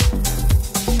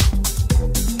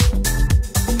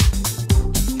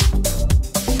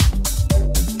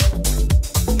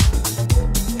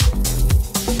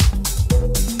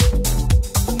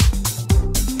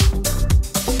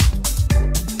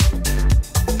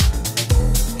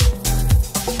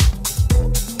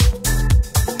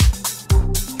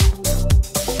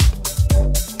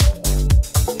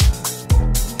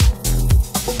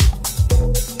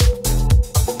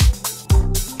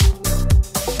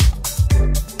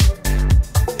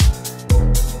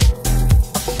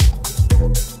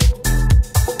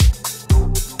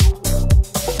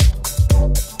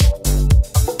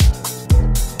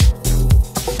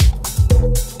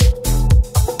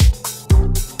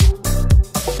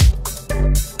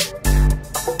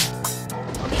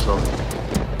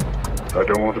 I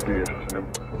don't want to be an emperor.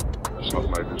 It's not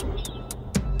my business.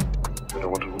 I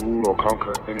don't want to rule or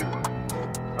conquer anyone.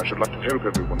 I should like to help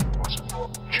everyone if possible.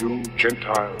 Jew,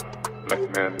 Gentile, black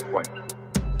man, white.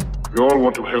 We all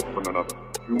want to help one another.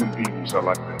 Human beings are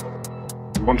like that.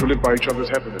 We want to live by each other's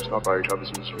happiness, not by each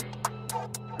other's misery.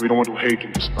 We don't want to hate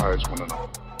and despise one another.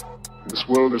 In this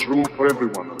world there's room for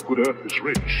everyone. The good earth is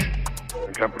rich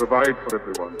and can provide for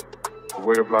everyone. The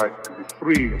way of life can be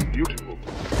free and beautiful.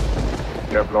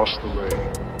 We have lost the way.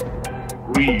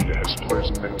 Greed has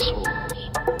poisoned men's souls,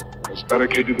 has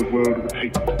barricaded the world with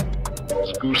hate,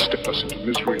 has goose-stepped us into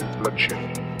misery and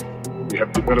bloodshed. We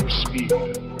have developed speed,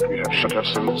 but we have shut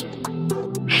ourselves in.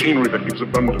 Machinery that gives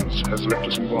abundance has left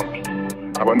us in want.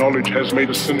 Our knowledge has made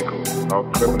us cynical, our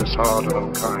cleverness hard and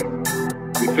unkind.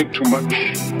 We think too much,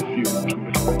 feel too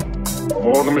little.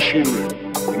 More than machinery,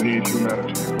 we need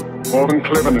humanity. More than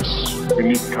cleverness, we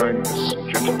need kindness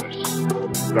and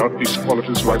gentleness. Without these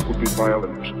qualities, life will be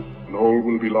violent, and all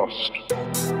will be lost.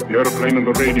 The aeroplane and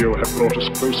the radio have brought us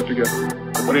closer together.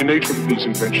 The very nature of these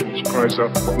inventions cries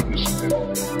out for goodness in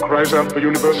them, cries out for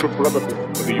universal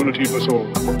brotherhood, for the unity of us all.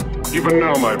 Even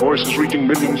now, my voice is reaching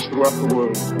millions throughout the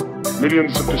world.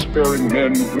 Millions of despairing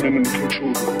men, women, and little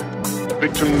children,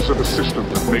 victims of a system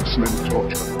that makes men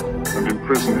torture and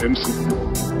imprison innocent people.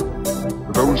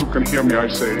 For those who can hear me, I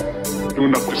say, do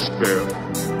not despair.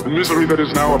 The misery that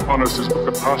is now upon us is but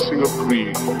the passing of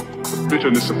greed, the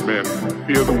bitterness of men who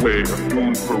fear the way of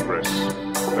human progress.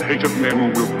 The hate of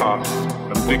men will pass,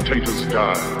 and dictators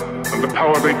die, and the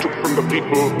power they took from the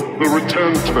people will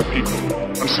return to the people.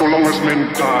 And so long as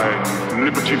men die,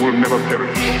 liberty will never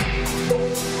perish.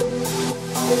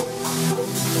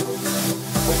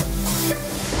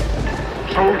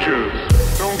 Soldiers,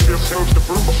 don't give yourselves to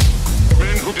brutes.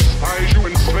 Men who despise you,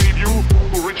 enslave you,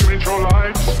 who regiment your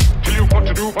lives, tell you what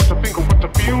to do, what to think, and what to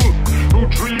feel, who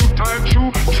drill you, diet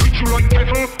you, treat you like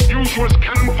cattle, use you as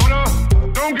cannon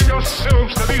fodder. Don't give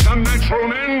yourselves to these unnatural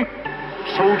men.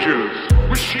 Soldiers,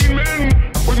 machine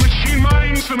men, with machine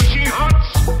minds and machine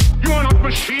hearts. You are not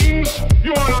machines,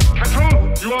 you are not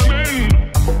cattle, you are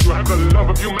men. You have the love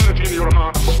of humanity in your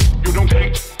hearts. You don't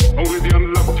hate, only the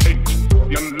unloved hate,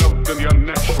 the unloved and the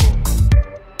unnatural.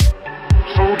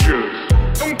 Soldiers,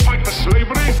 don't fight for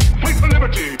slavery, fight for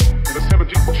liberty. In the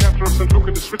 17th chapter of St. Luke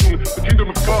it is written, the kingdom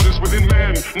of God is within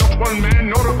man, not one man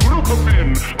nor a group of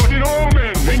men, but in all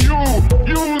men, in you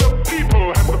the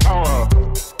people have the power.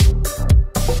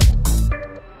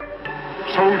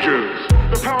 Soldiers,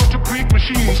 the power to create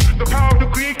machines, the power to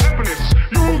create happiness.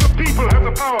 You, the people, have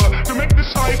the power to make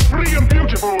this life free and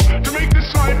beautiful, to make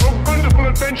this life a wonderful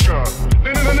adventure.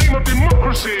 Then in the name of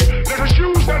democracy, let us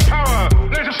use that power.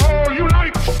 Let us all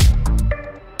unite.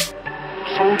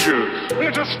 Soldiers,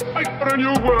 let us fight for a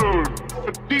new world,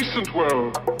 a decent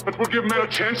world, that will give men a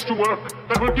chance to work,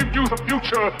 that will give youth a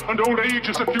future and old age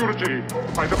a security.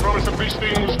 By the promise of these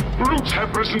things, brutes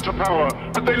have risen to power,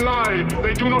 but they lie.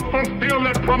 They do not fulfill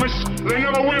that promise. They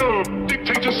never will.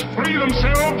 Dictators free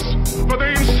themselves, but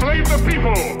they enslave the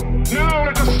people. Now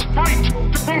let us fight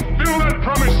to fulfill that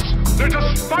promise. Let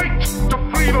us fight to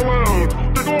free the world,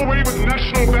 to do away with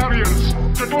national barriers,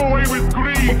 to do away with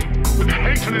greed, with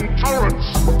hate and intolerance.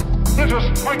 Let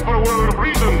us fight for a world of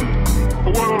reason,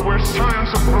 a world where science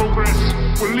and progress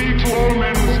will lead to all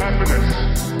men's happiness.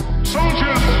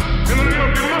 Soldiers, in the name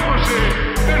of democracy,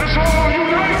 let us all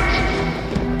unite!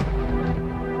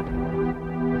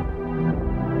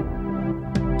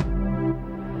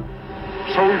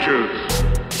 Soldiers.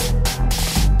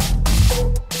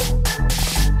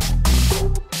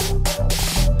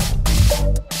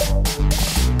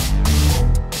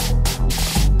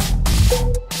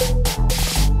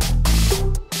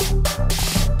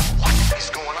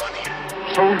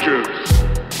 Soldiers.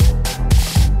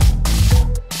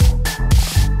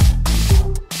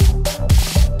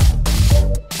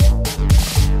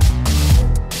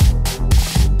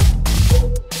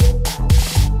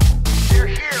 They're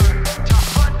here to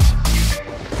hunt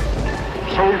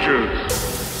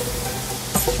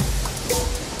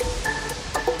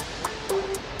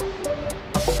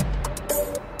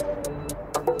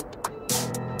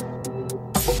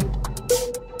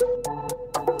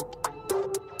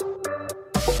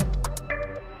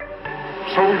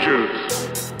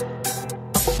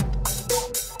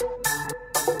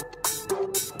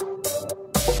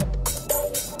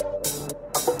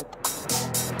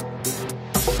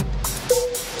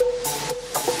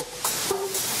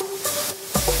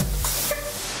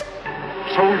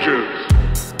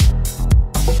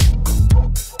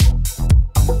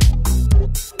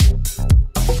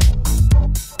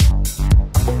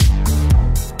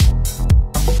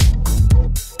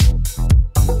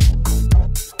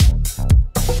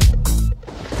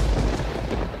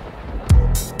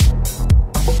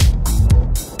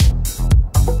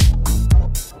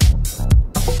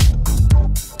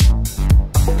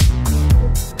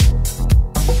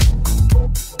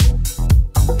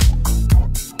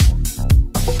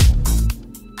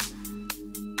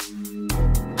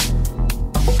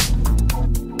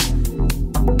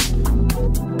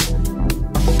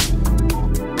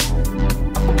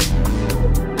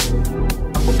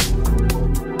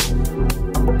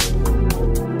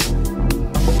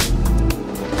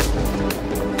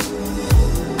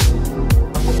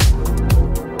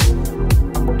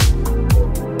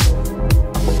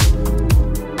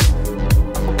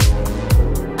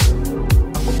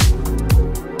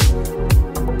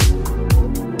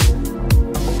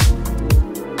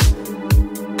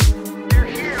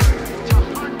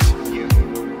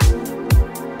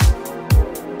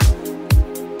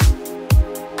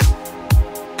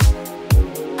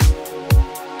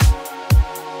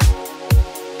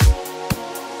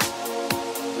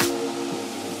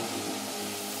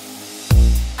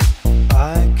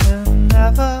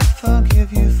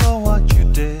forgive you for what you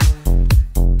did.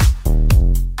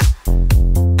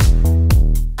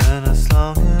 And as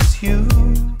long as you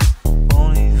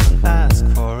won't even ask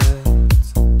for it,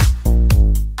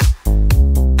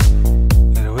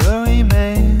 it will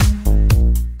remain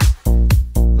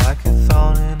like a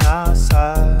thorn in our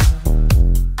side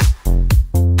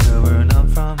till we're numb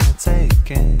from its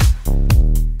aching,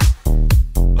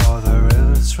 or the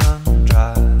rivers run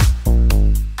dry.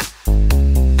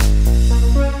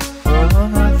 For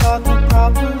long I thought the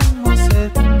problem was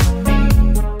hidden in me,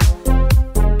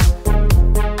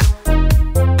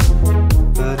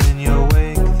 but in your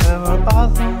wake there were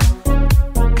other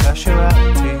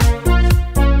casualties,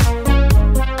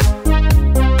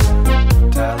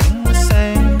 telling the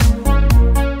same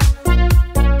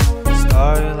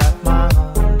story like my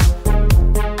own,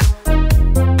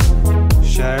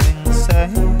 sharing the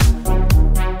same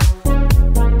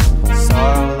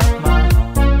sorrow like my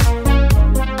own,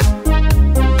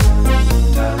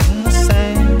 telling the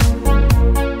same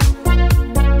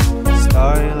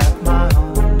story like my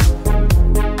own,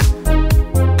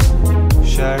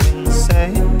 sharing the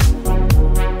same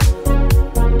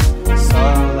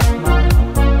sorrow like my own.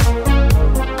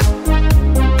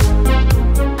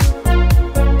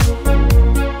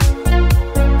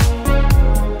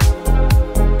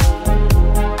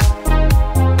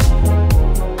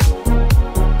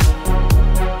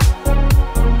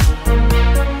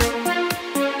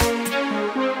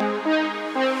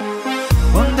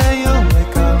 One day you'll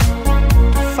wake up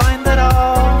to find that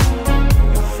all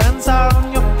your friends are on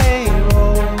your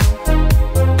payroll.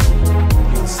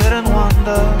 You'll sit and wonder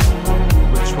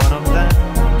which one of them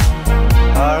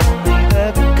are only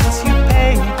there because you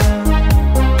paid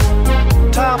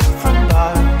them. Top from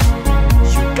bottom,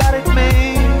 you got it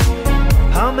made.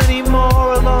 How many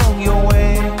more along your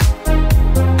way?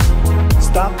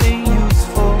 Stop being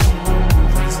useful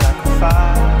and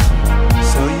sacrifice,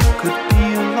 so you could be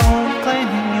alone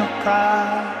claiming your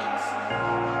prize.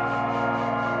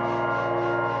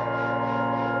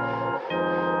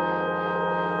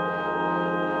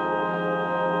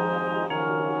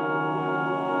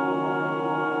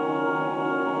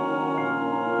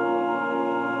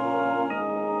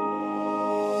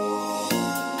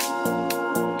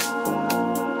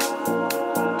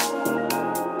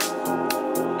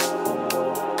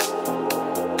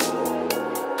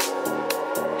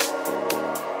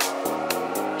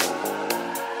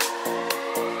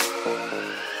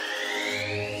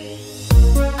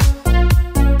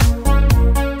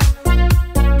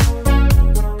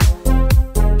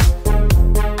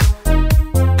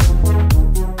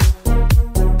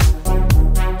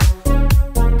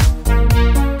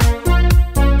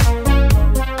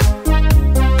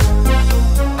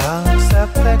 I'll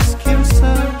accept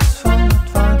excuses for not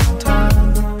finding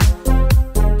time,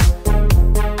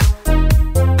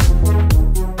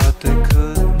 but they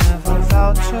could never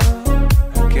vouch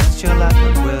against your lack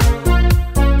of will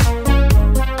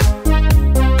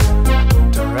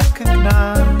to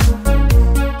recognize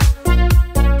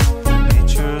the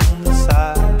nature and the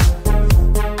size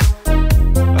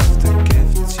of the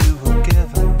gifts you were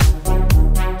given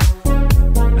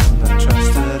and the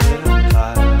trust that it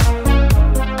implies.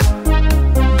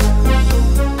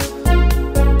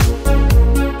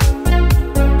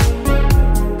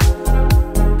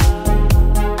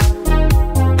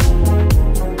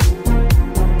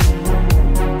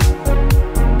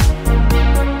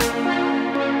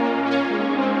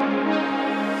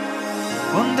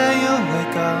 One day you'll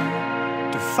wake up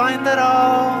to find that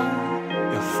all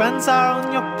your friends are on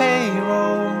your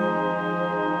payroll.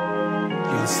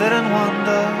 You'll sit and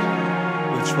wonder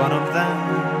which one of them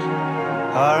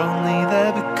are only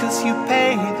there because you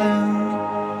pay them.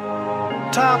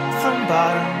 Top from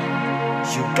bottom,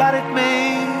 you got it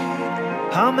made.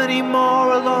 How many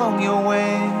more along your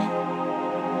way?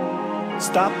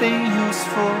 Stop being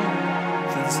useful,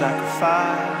 then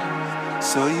sacrifice,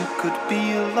 so you could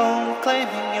be alone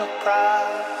claiming your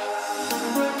prize.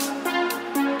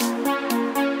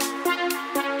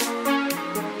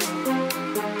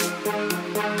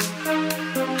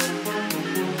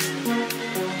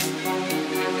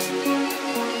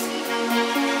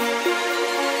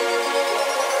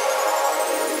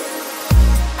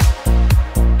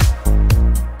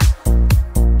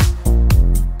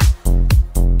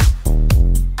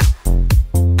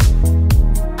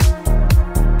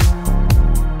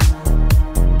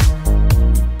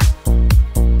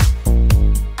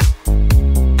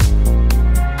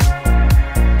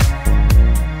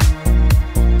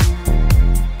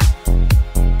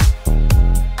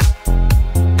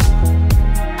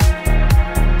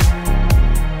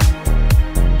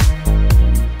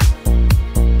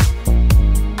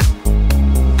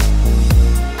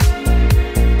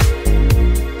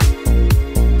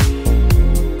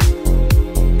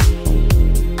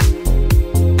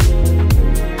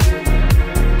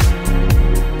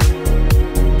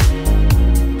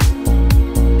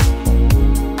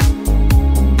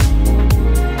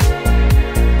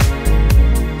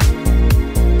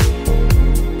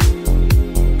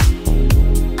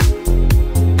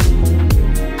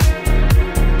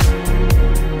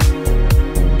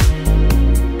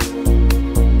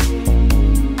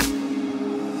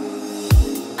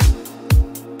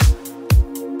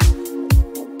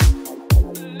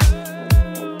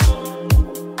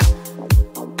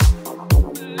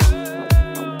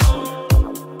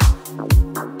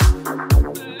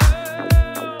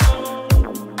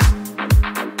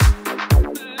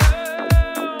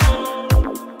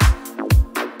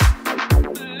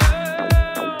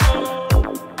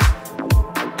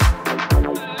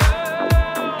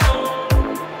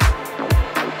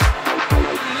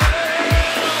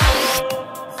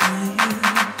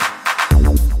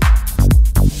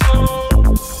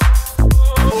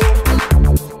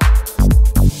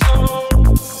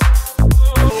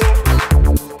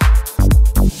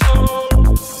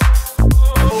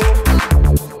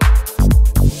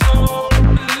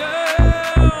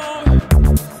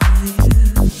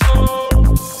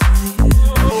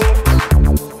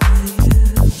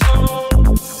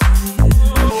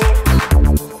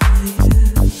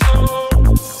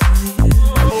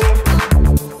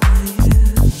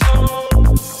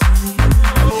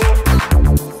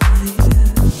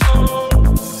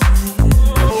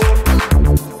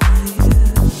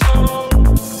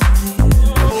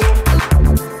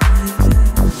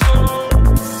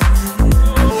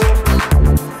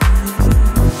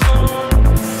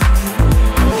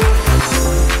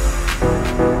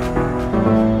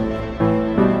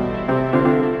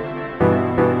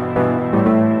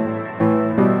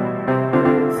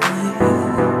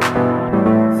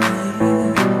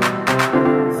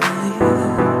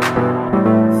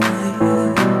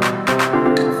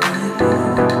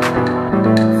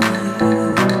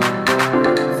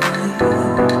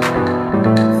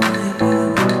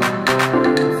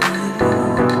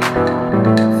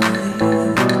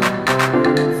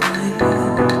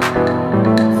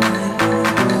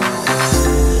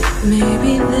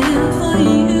 For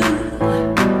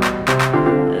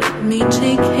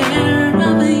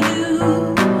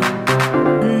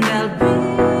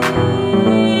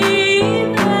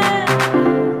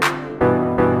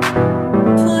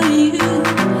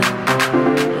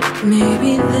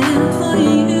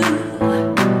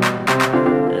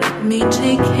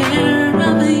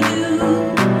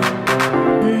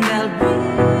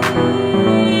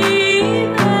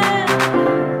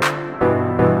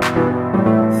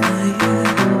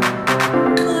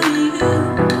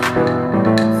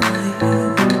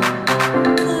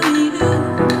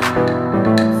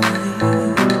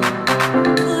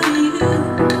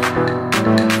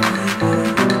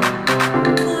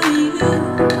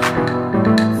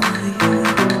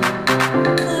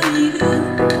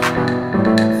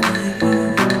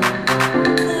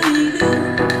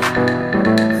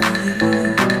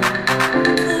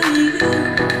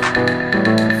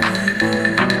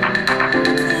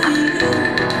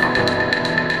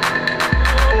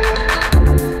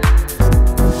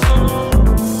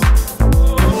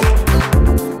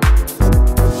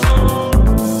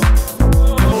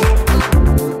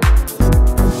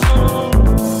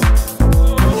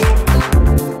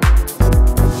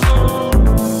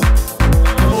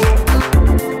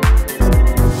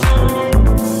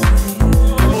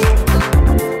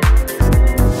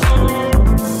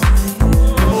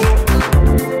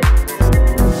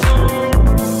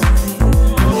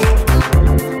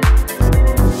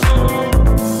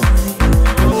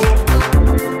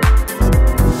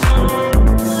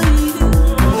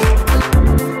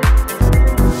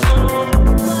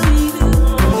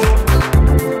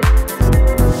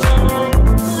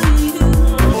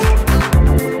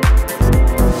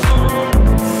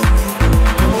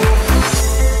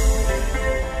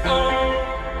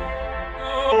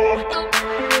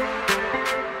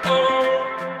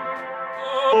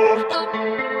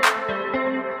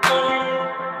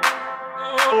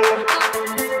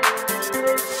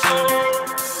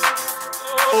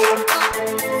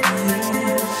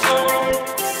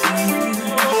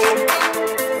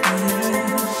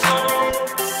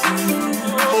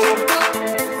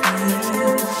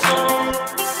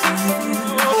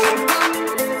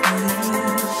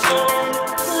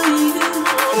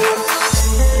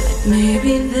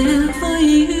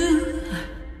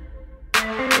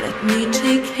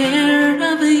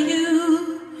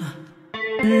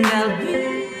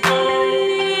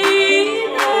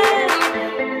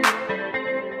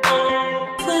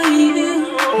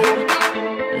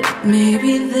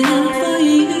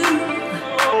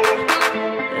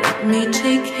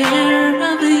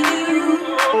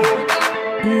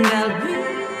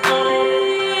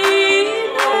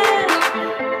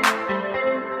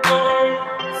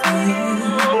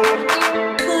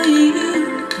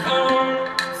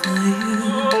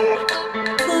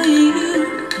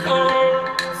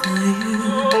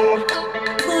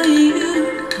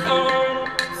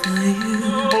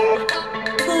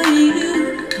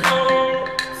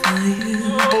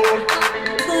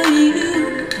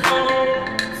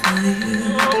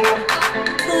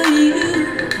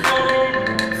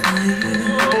you.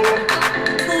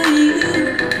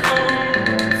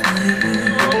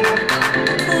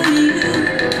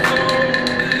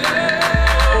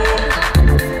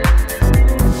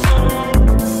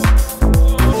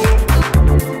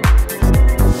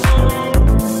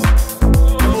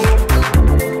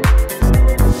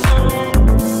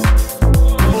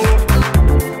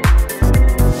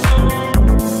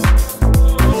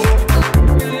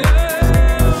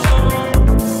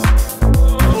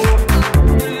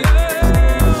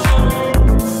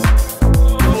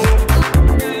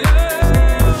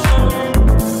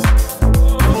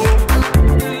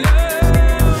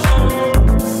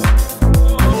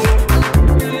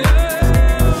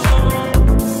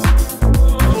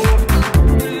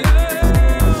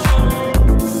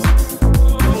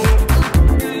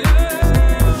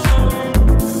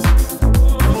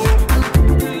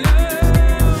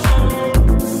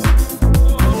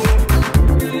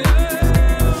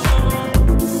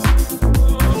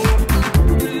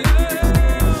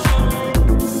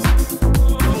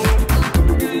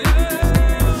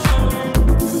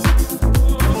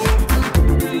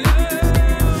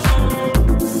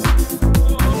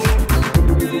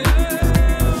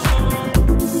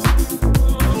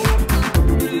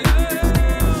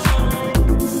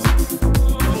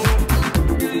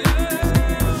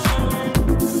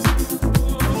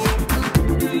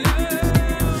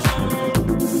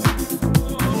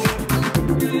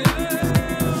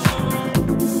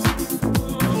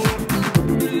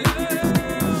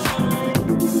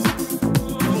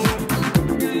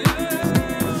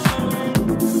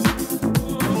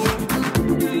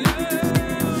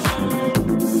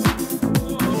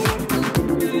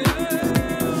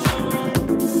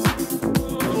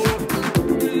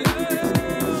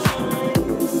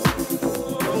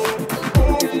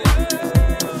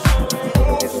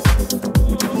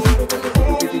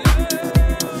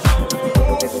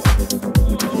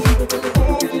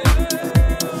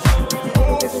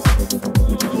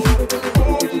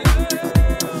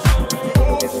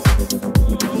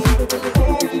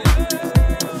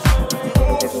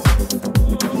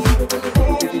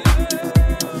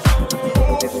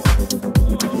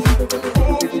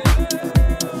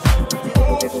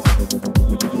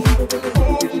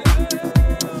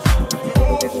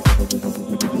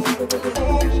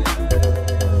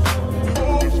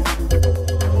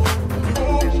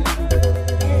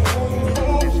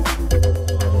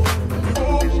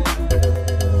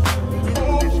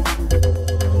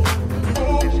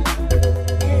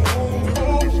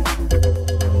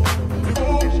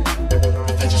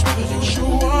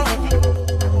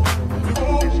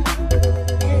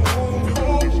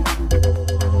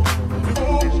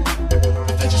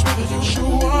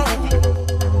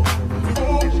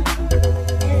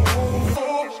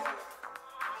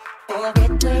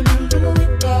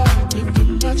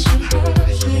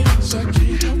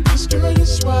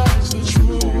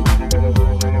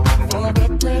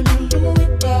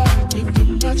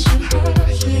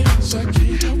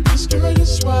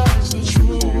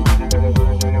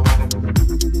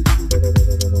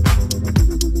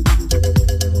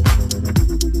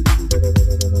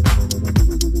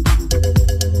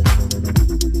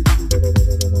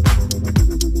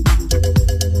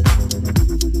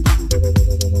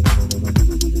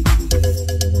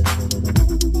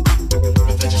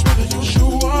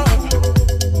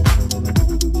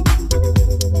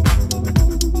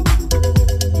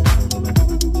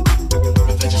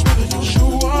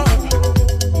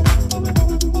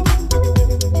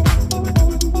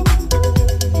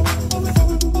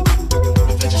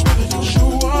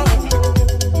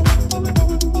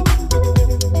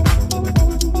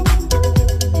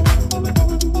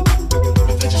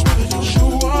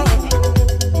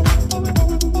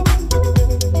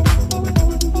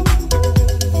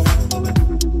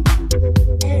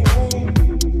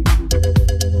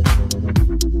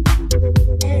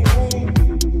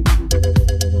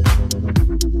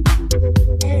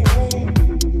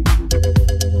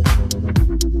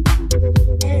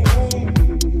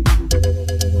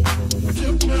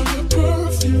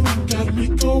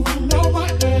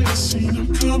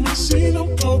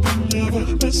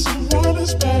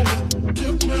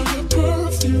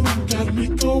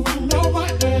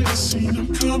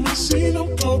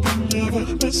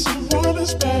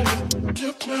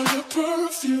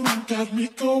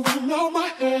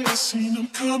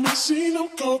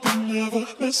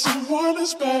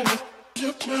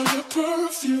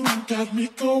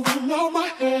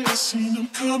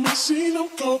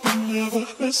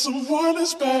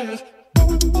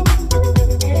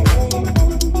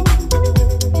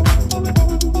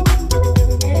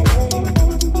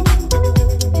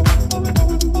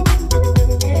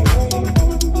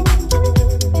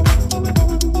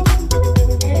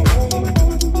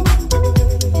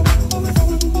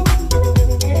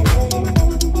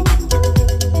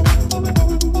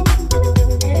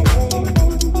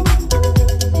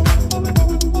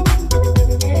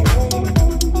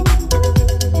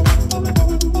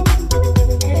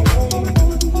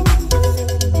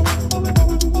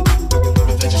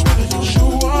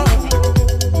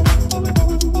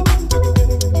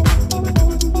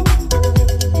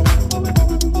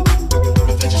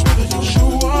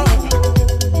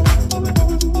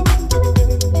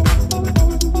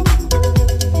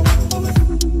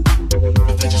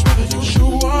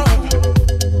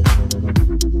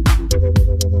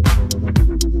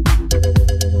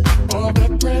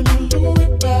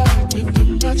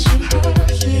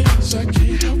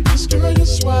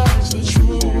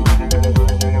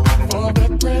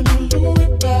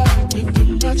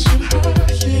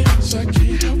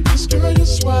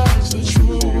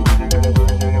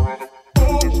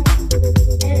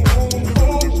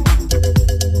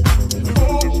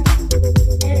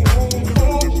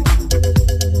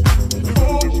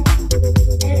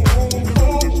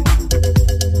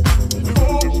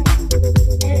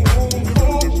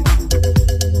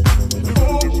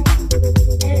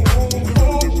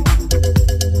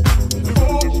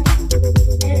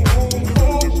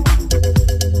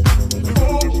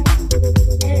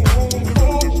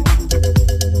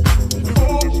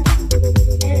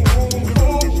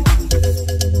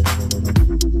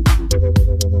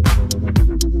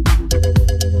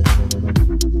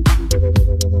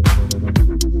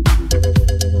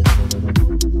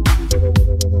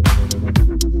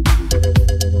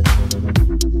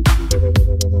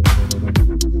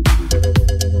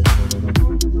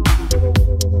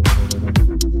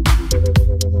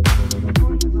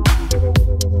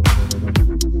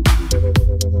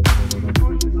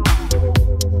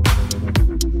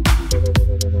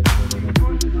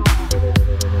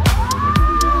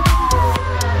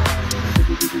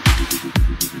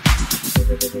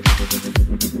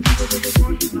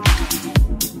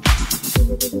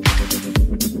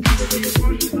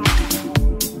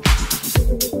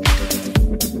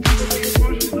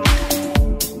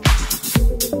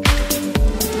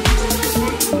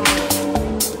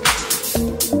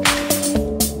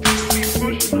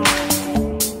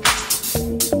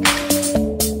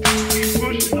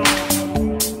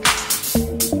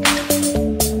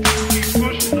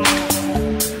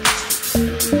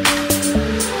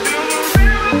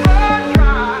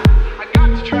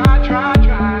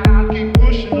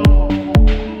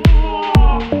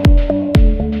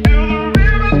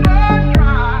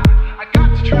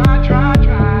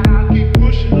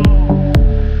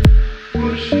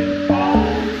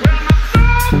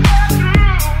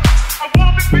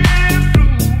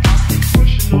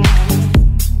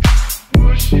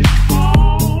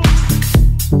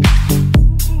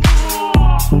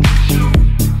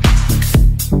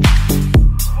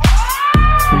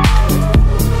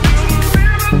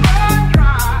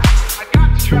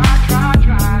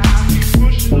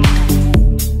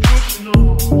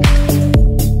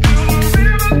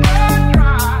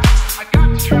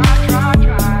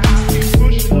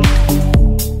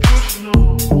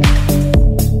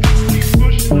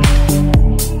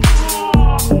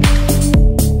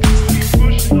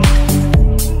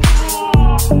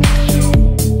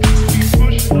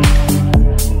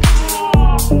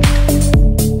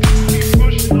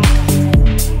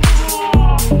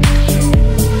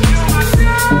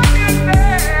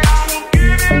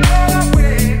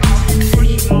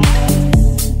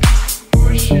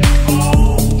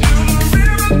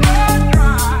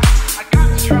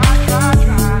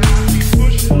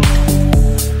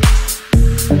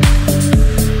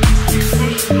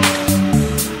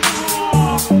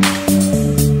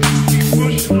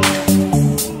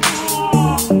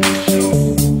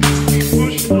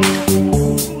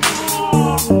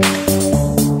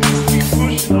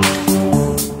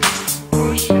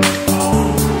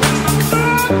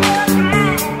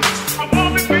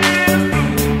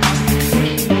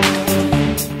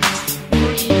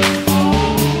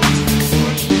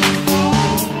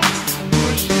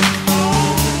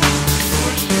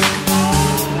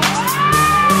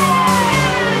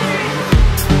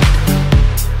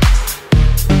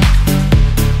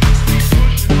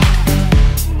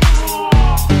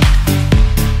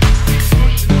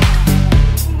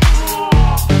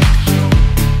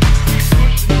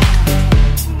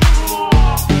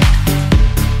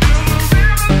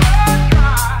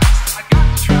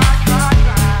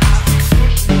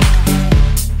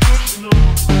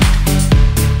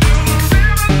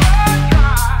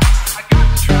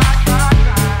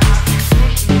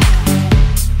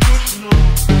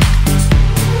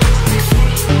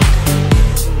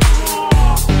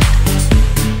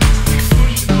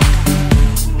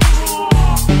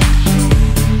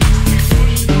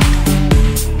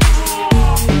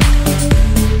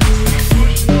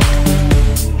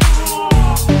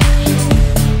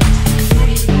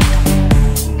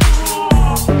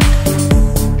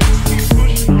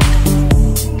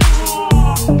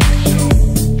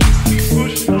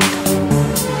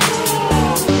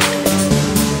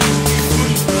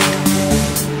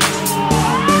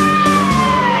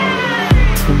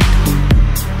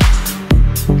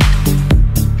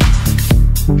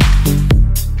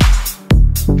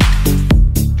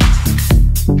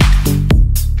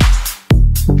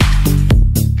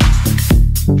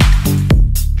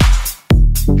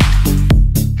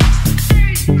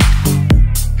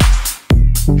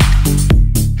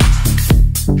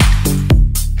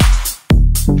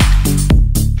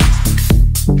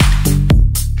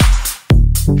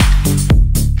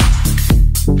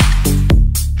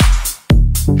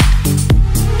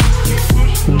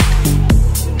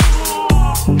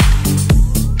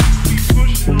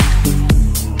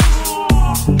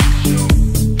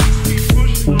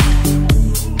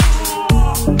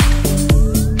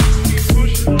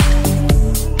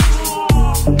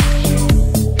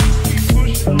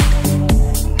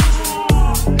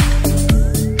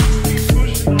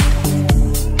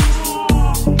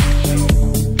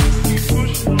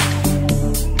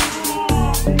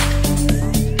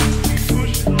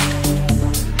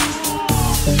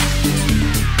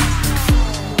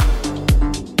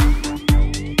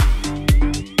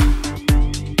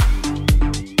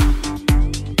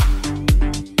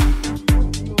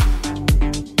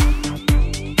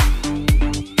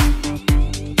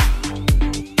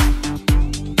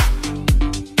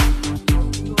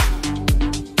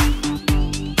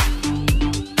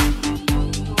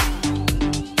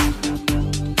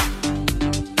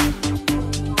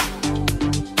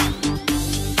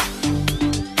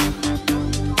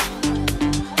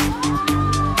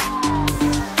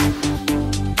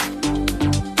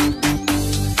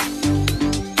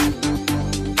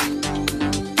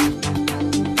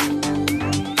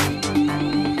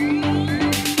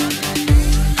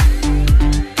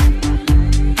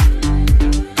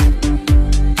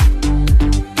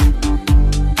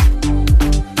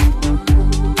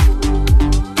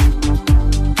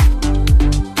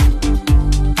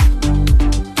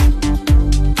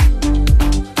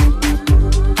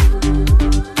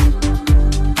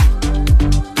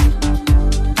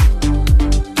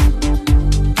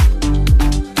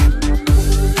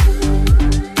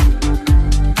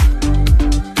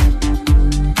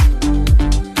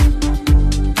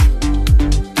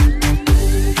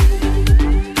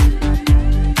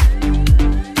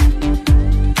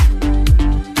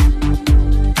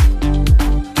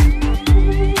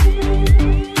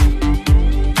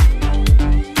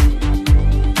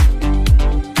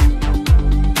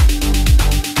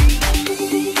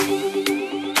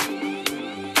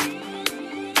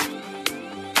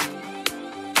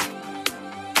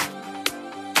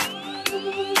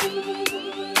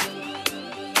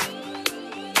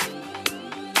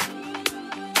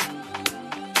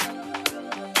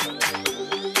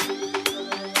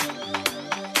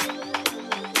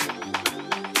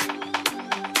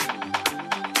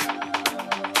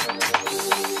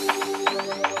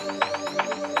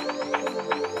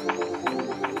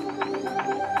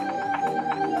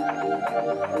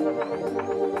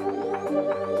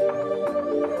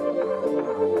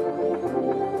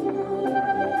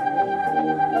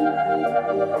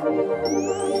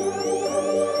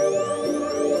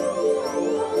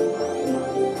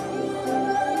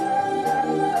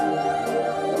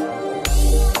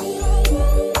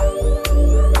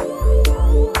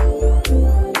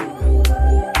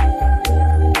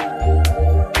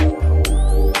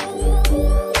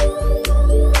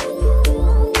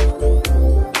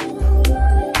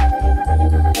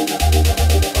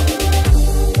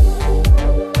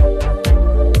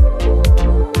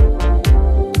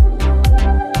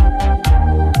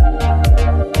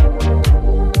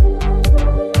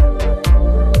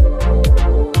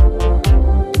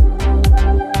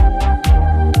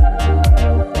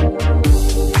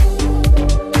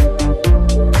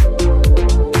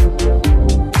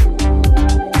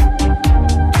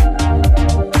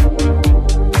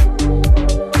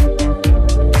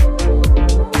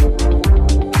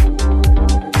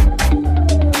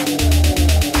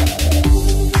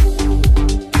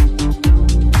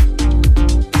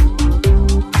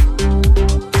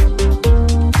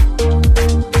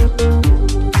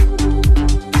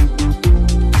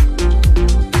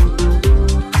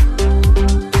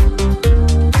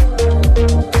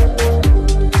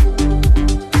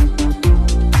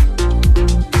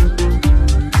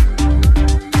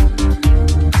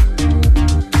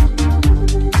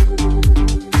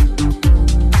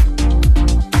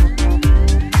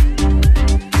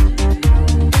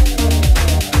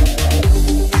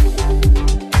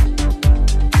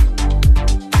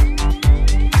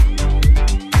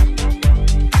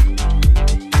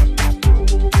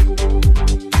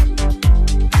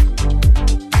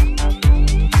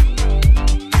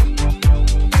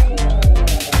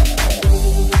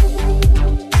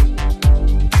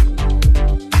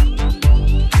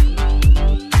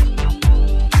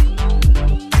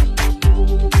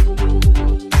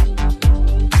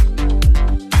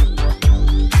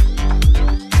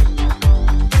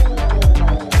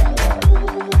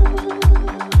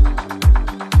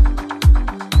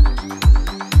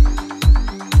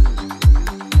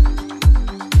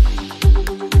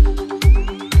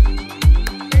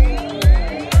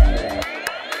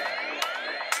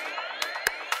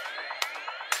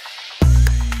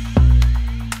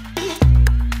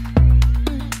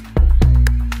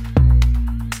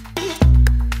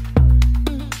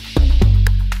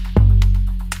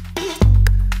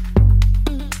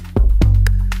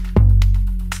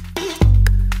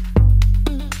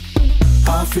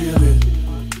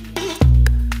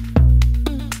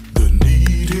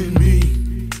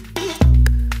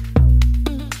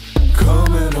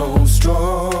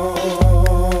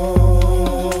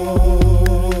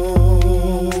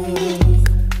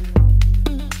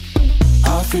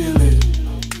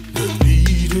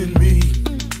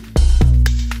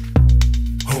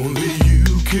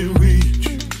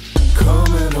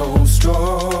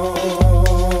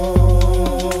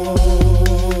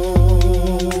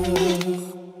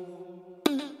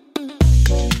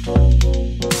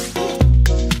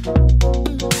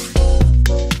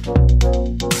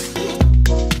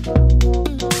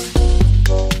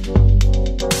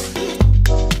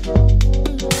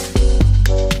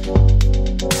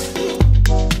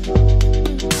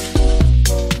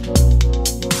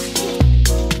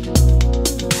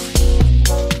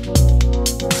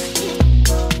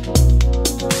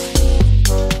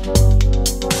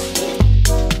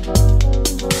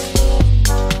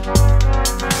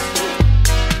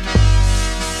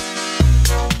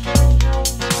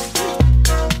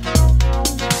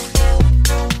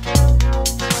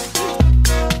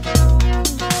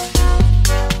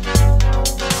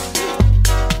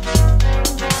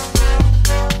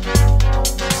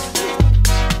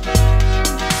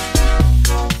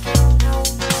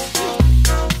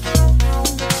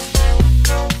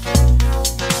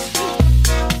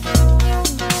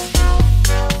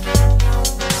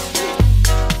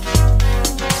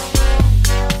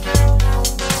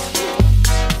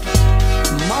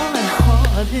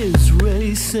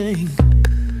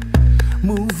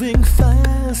 moving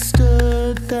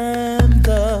faster than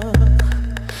the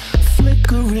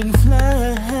flickering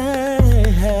flame.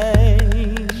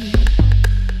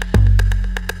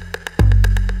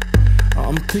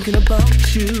 I'm thinking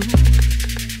about you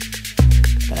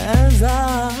as I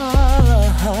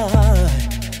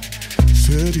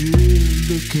sit here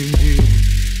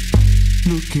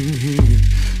looking here,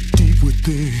 deep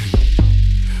within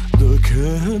the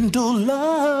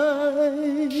candlelight.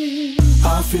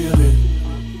 I feel it,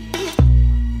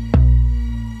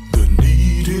 the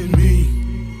need in me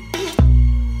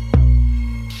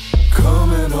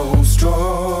coming on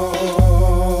strong.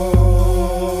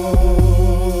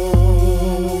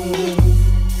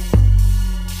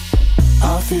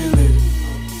 I feel it,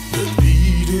 the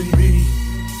need in me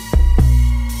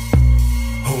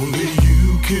only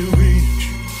you can reach,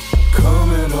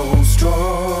 coming on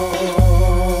strong.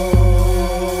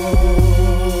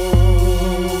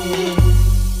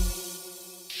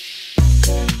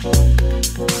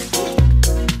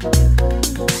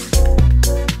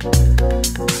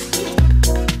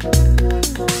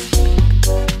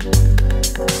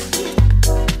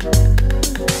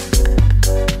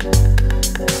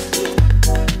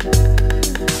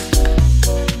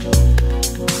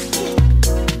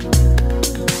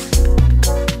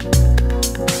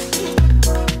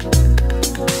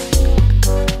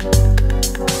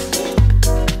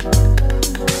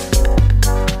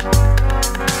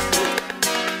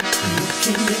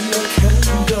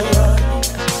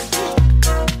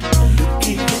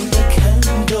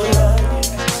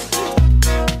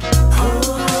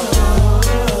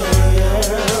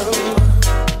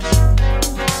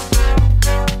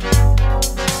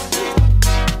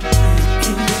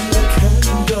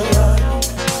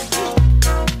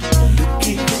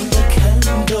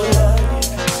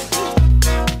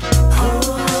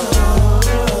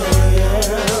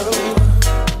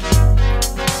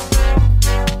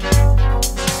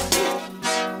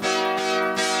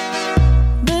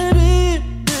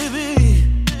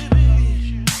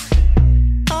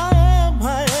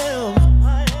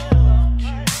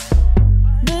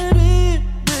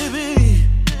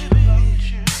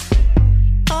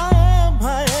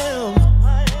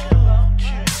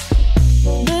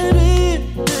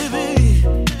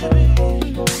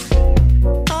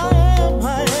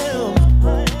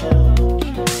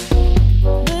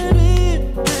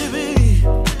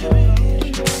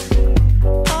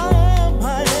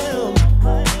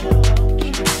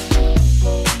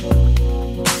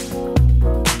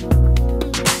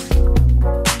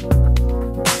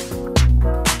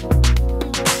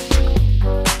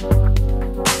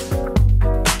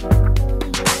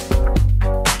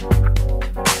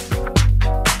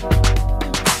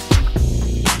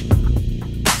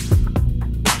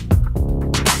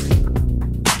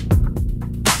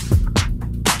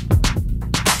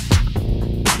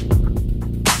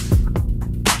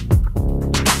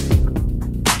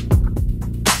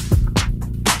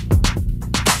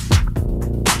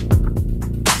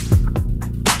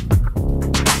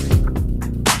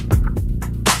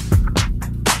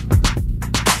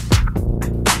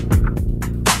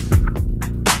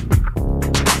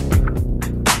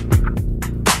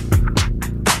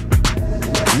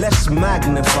 Let's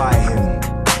magnify him.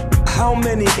 How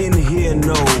many in here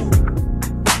know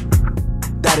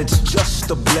that it's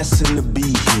just a blessing to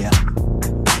be here?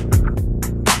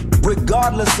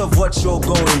 Regardless of what you're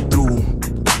going through,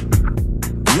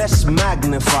 let's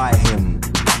magnify him.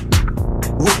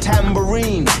 With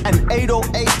tambourines and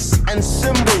 808s and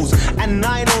cymbals and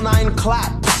 909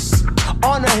 claps,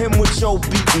 honor him with your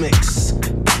beat mix.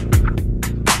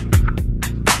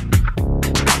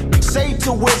 Say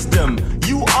to wisdom,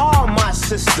 you are my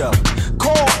sister.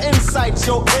 Call insight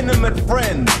your intimate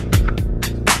friend.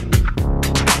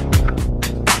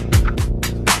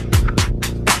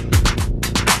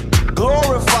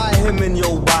 Glorify him in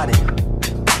your body.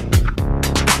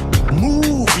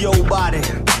 Move your body.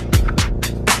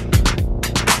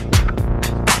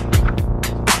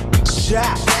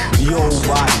 Jack your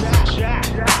body.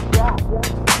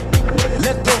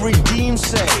 Let the redeemed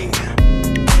say,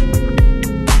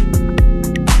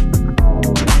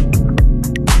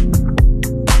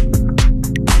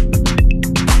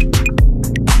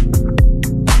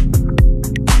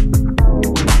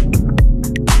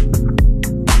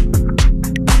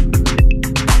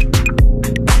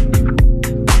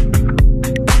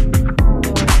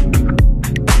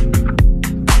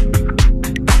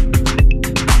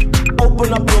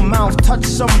 touch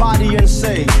somebody and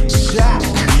say, jack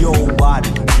your body.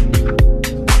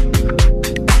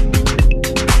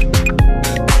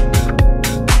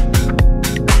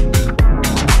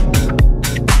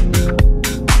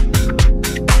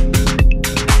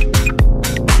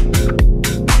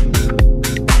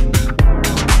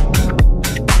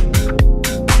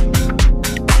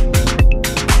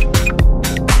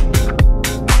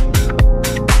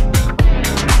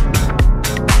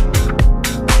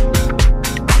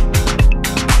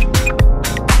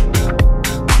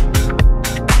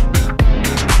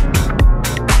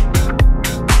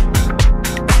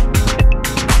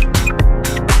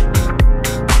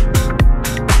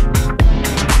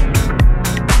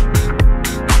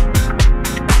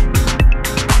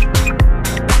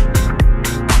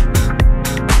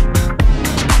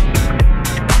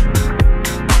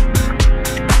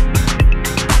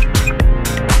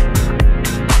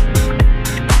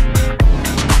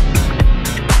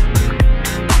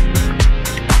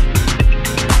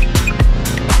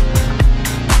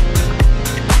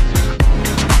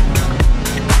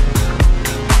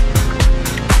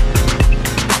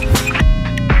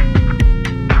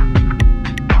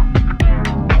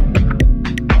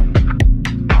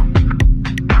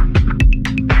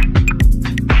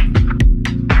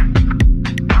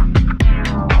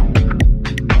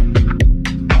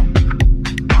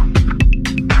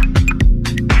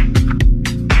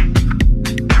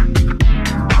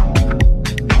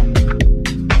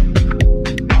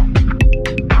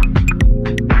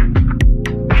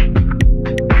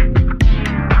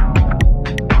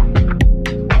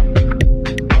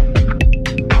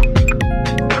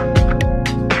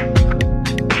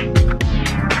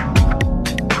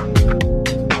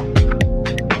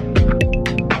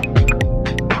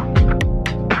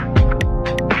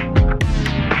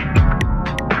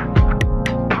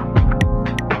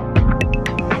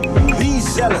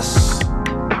 zealous,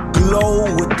 glow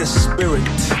with the spirit.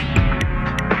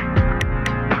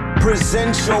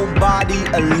 Present your body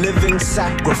a living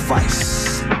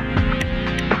sacrifice,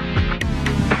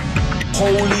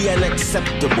 holy and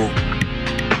acceptable.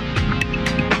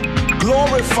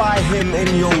 Glorify him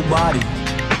in your body.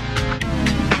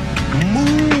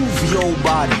 Move your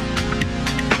body.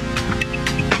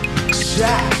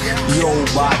 Jack your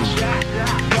body.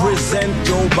 Present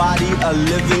your body a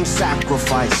living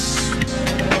sacrifice.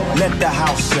 Let the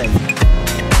house say.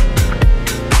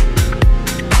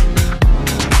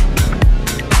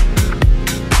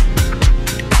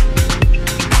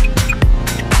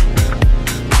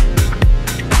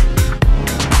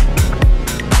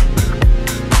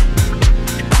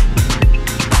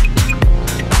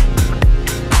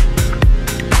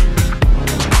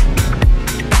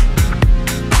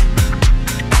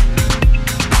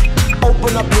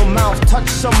 Open up your mouth, touch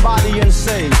somebody and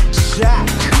say, jack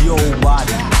your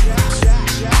body.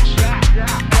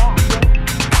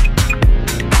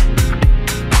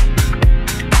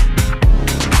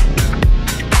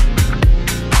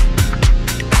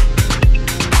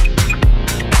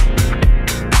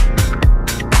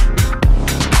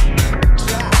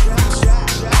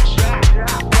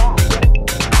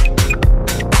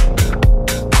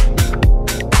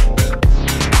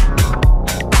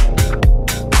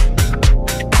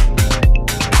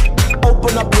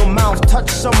 Open up your mouth, touch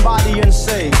somebody and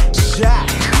say, jack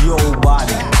your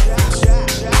body.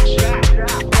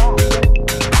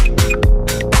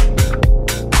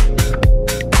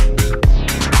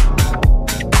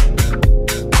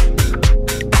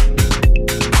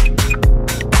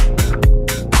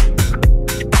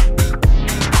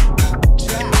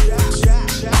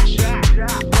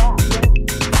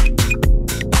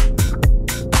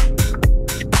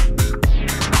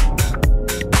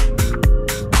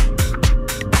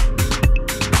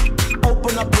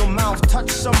 Open up your mouth,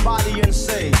 touch somebody and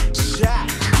say, jack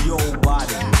your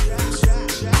body.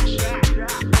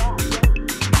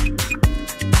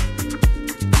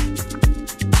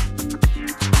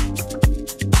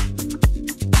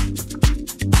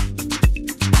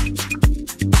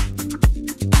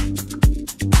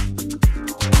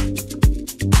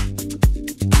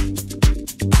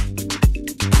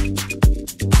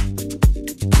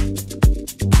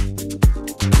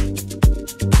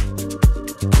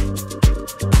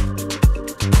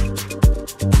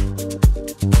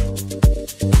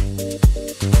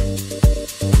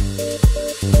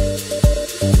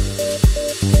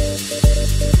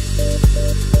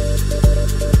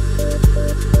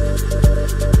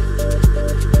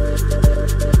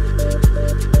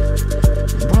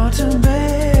 Brought to bear.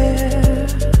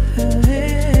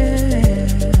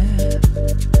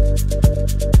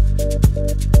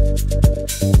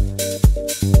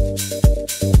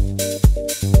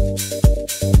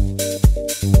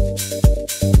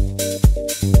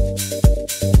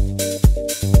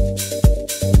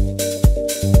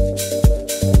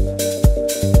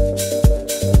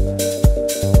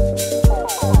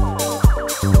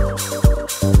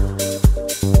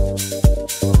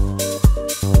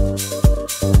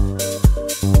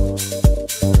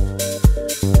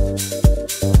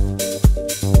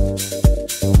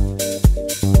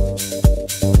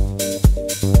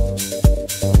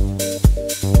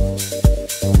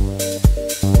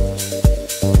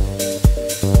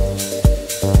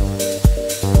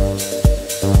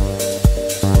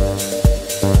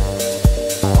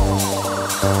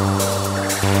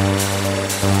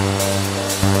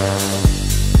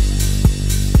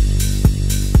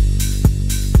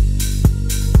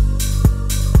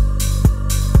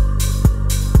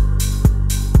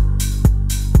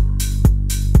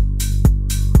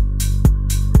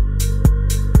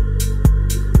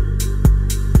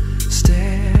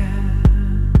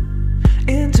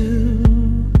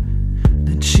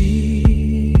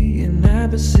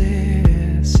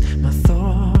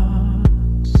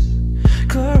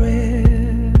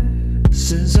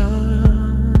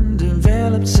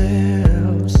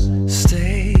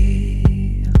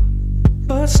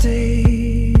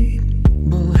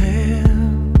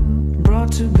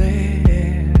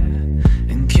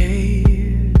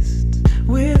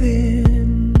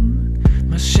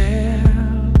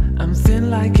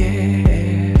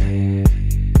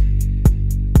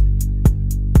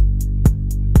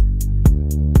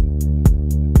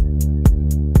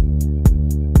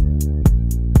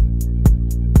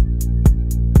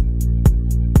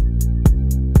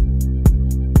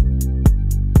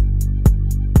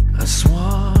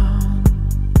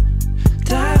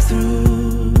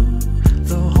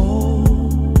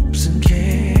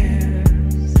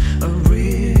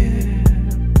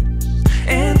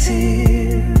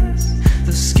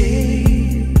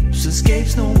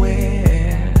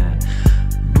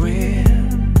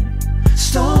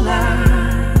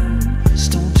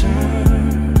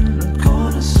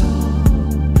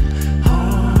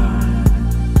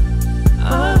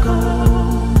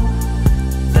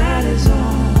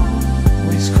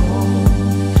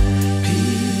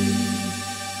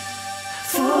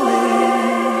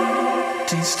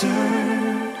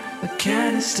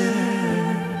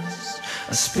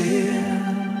 a spill,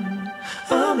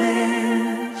 a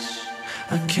mess,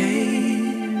 a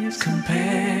cave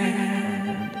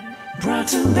compared, brought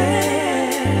to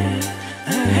bear,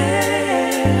 a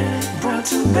head, brought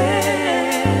to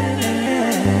bear,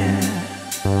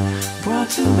 brought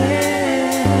to bear.